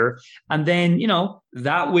have here. And then,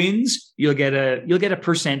 that wins, you'll get a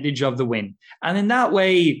percentage of the win. And in that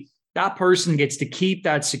way, that person gets to keep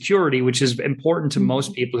that security, which is important to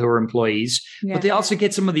most people who are employees, but they also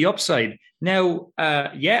get some of the upside. Now,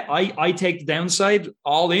 I take the downside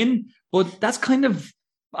all in, but that's kind of,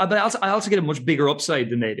 but I also get a much bigger upside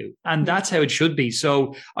than they do. And that's how it should be.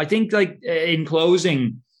 So I think in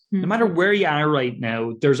closing, no matter where you are right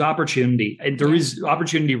now, there's opportunity. And there is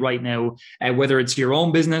opportunity right now, whether it's your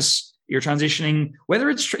own business, you're transitioning, whether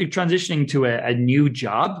it's transitioning to a new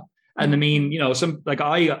job. And I mean,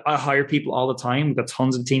 I hire people all the time. We've got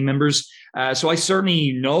tons of team members. So I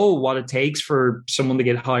certainly know what it takes for someone to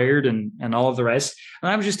get hired and all of the rest. And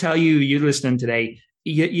I would just tell you listening today,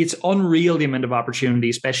 it's unreal the amount of opportunity,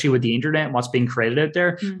 especially with the internet and what's being created out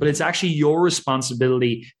there. But it's actually your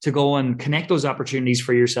responsibility to go and connect those opportunities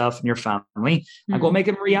for yourself and your family and go make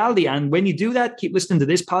them a reality. And when you do that, keep listening to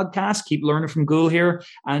this podcast, keep learning from Gul here,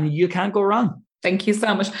 and you can't go wrong. Thank you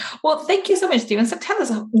so much. Well, thank you so much, Stephen. So tell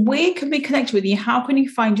us, where can we connect with you? How can we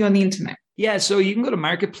find you on the internet? Yeah, so you can go to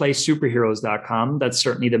marketplacesuperheroes.com. That's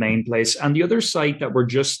certainly the main place. And the other site that we're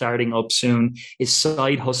just starting up soon is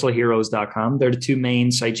sidehustleheroes.com. They're the two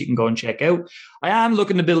main sites you can go and check out. I am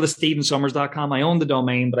looking to build a stephensummers.com. I own the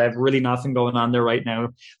domain, but I have really nothing going on there right now.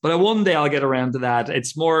 But one day I'll get around to that.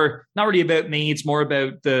 It's more, not really about me. It's more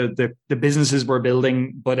about the businesses we're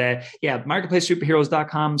building. But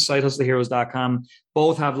marketplacesuperheroes.com, sidehustleheroes.com.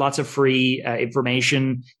 Both have lots of free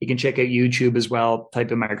information. You can check out YouTube as well.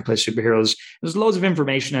 Type in Marketplace Superheroes. There's loads of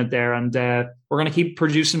information out there, and we're going to keep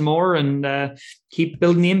producing more and keep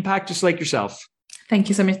building the impact just like yourself. Thank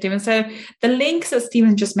you so much, Stephen. So the links that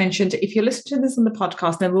Stephen just mentioned, if you listen to this on the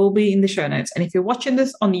podcast, they will be in the show notes. And if you're watching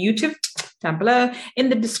this on YouTube, down below in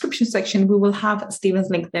the description section, we will have Stephen's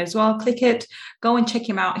link there as well. Click it, go and check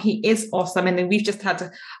him out. He is awesome. And then we've just had,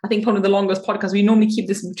 I think, probably the longest podcast. We normally keep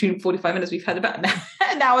this between 45 minutes. We've had about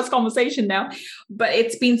an hour's conversation now, but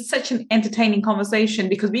it's been such an entertaining conversation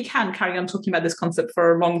because we can carry on talking about this concept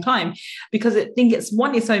for a long time because I think it's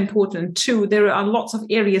so important. Two, there are lots of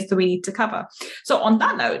areas that we need to cover. So on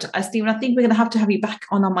that note, Stephen, I think we're going to have you back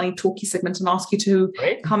on our Money Talkie segment and ask you to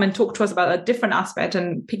come and talk to us about a different aspect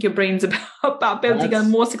and pick your brains about building a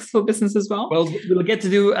more successful business as well. Well, we'll get to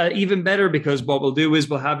do even better because what we'll do is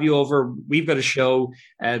we'll have you over. We've got a show,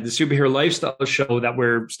 the Superhero Lifestyle Show that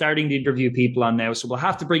we're starting to interview people on now. So we'll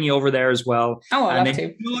have to bring you over there as well. Oh, I'd love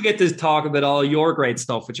to. We'll get to talk about all your great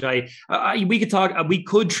stuff, which we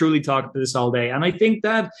could truly talk about this all day. And I think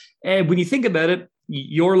that when you think about it,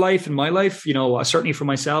 your life and my life, certainly for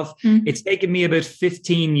myself, it's taken me about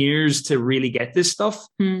 15 years to really get this stuff.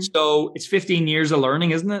 So it's 15 years of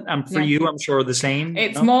learning, isn't it? And for you, I'm sure the same.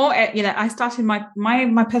 It's more, I started my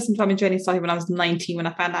personal development journey started when I was 19, when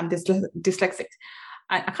I found I'm dyslexic.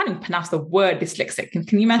 I can't even pronounce the word dyslexic.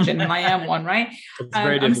 Can you imagine? And I am one, right?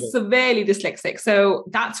 I'm severely dyslexic. So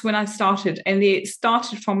that's when I started. And it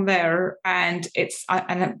started from there. And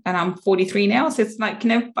I'm 43 now. So it's like,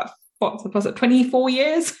 what was it, 24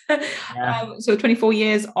 years? So 24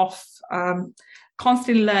 years of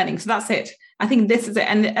constantly learning. So that's it. I think this is it.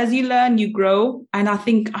 And as you learn, you grow. And I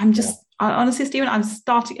think honestly, Stephen, I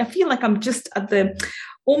feel like I'm just at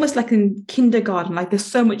almost like in kindergarten, like there's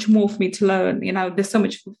so much more for me to learn, there's so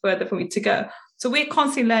much further for me to go. So we're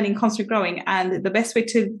constantly learning, constantly growing. And the best way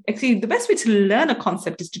to learn a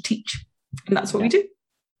concept is to teach. And that's what we do.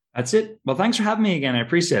 That's it. Well, thanks for having me again. I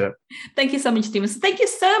appreciate it. Thank you so much, Stephen. So thank you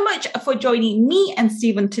so much for joining me and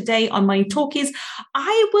Stephen today on Money Talkies.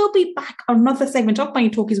 I will be back on another segment of Money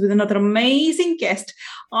Talkies with another amazing guest,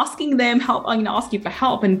 asking them help. I'm going to ask you for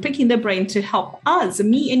help and picking their brain to help us,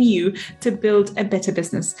 me and you, to build a better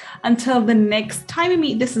business. Until the next time we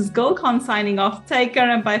meet, this is Gul Khan signing off. Take care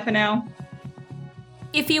and bye for now.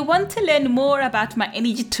 If you want to learn more about my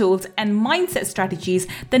energy tools and mindset strategies,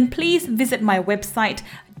 then please visit my website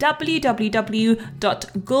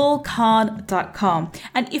www.gulkhan.com.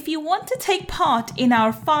 And if you want to take part in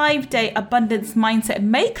our 5-day abundance mindset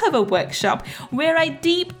makeover workshop, where I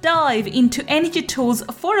deep dive into energy tools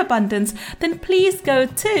for abundance, then please go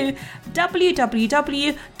to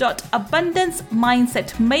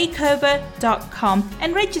www.abundancemindsetmakeover.com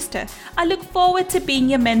and register. I look forward to being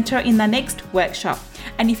your mentor in the next workshop.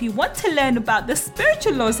 And if you want to learn about the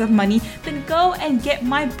spiritual laws of money, then go and get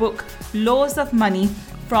my book, Laws of Money,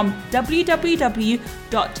 from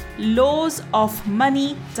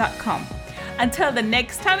www.lawsofmoney.com. Until the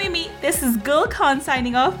next time we meet, this is Gul Khan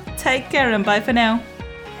signing off. Take care and bye for now.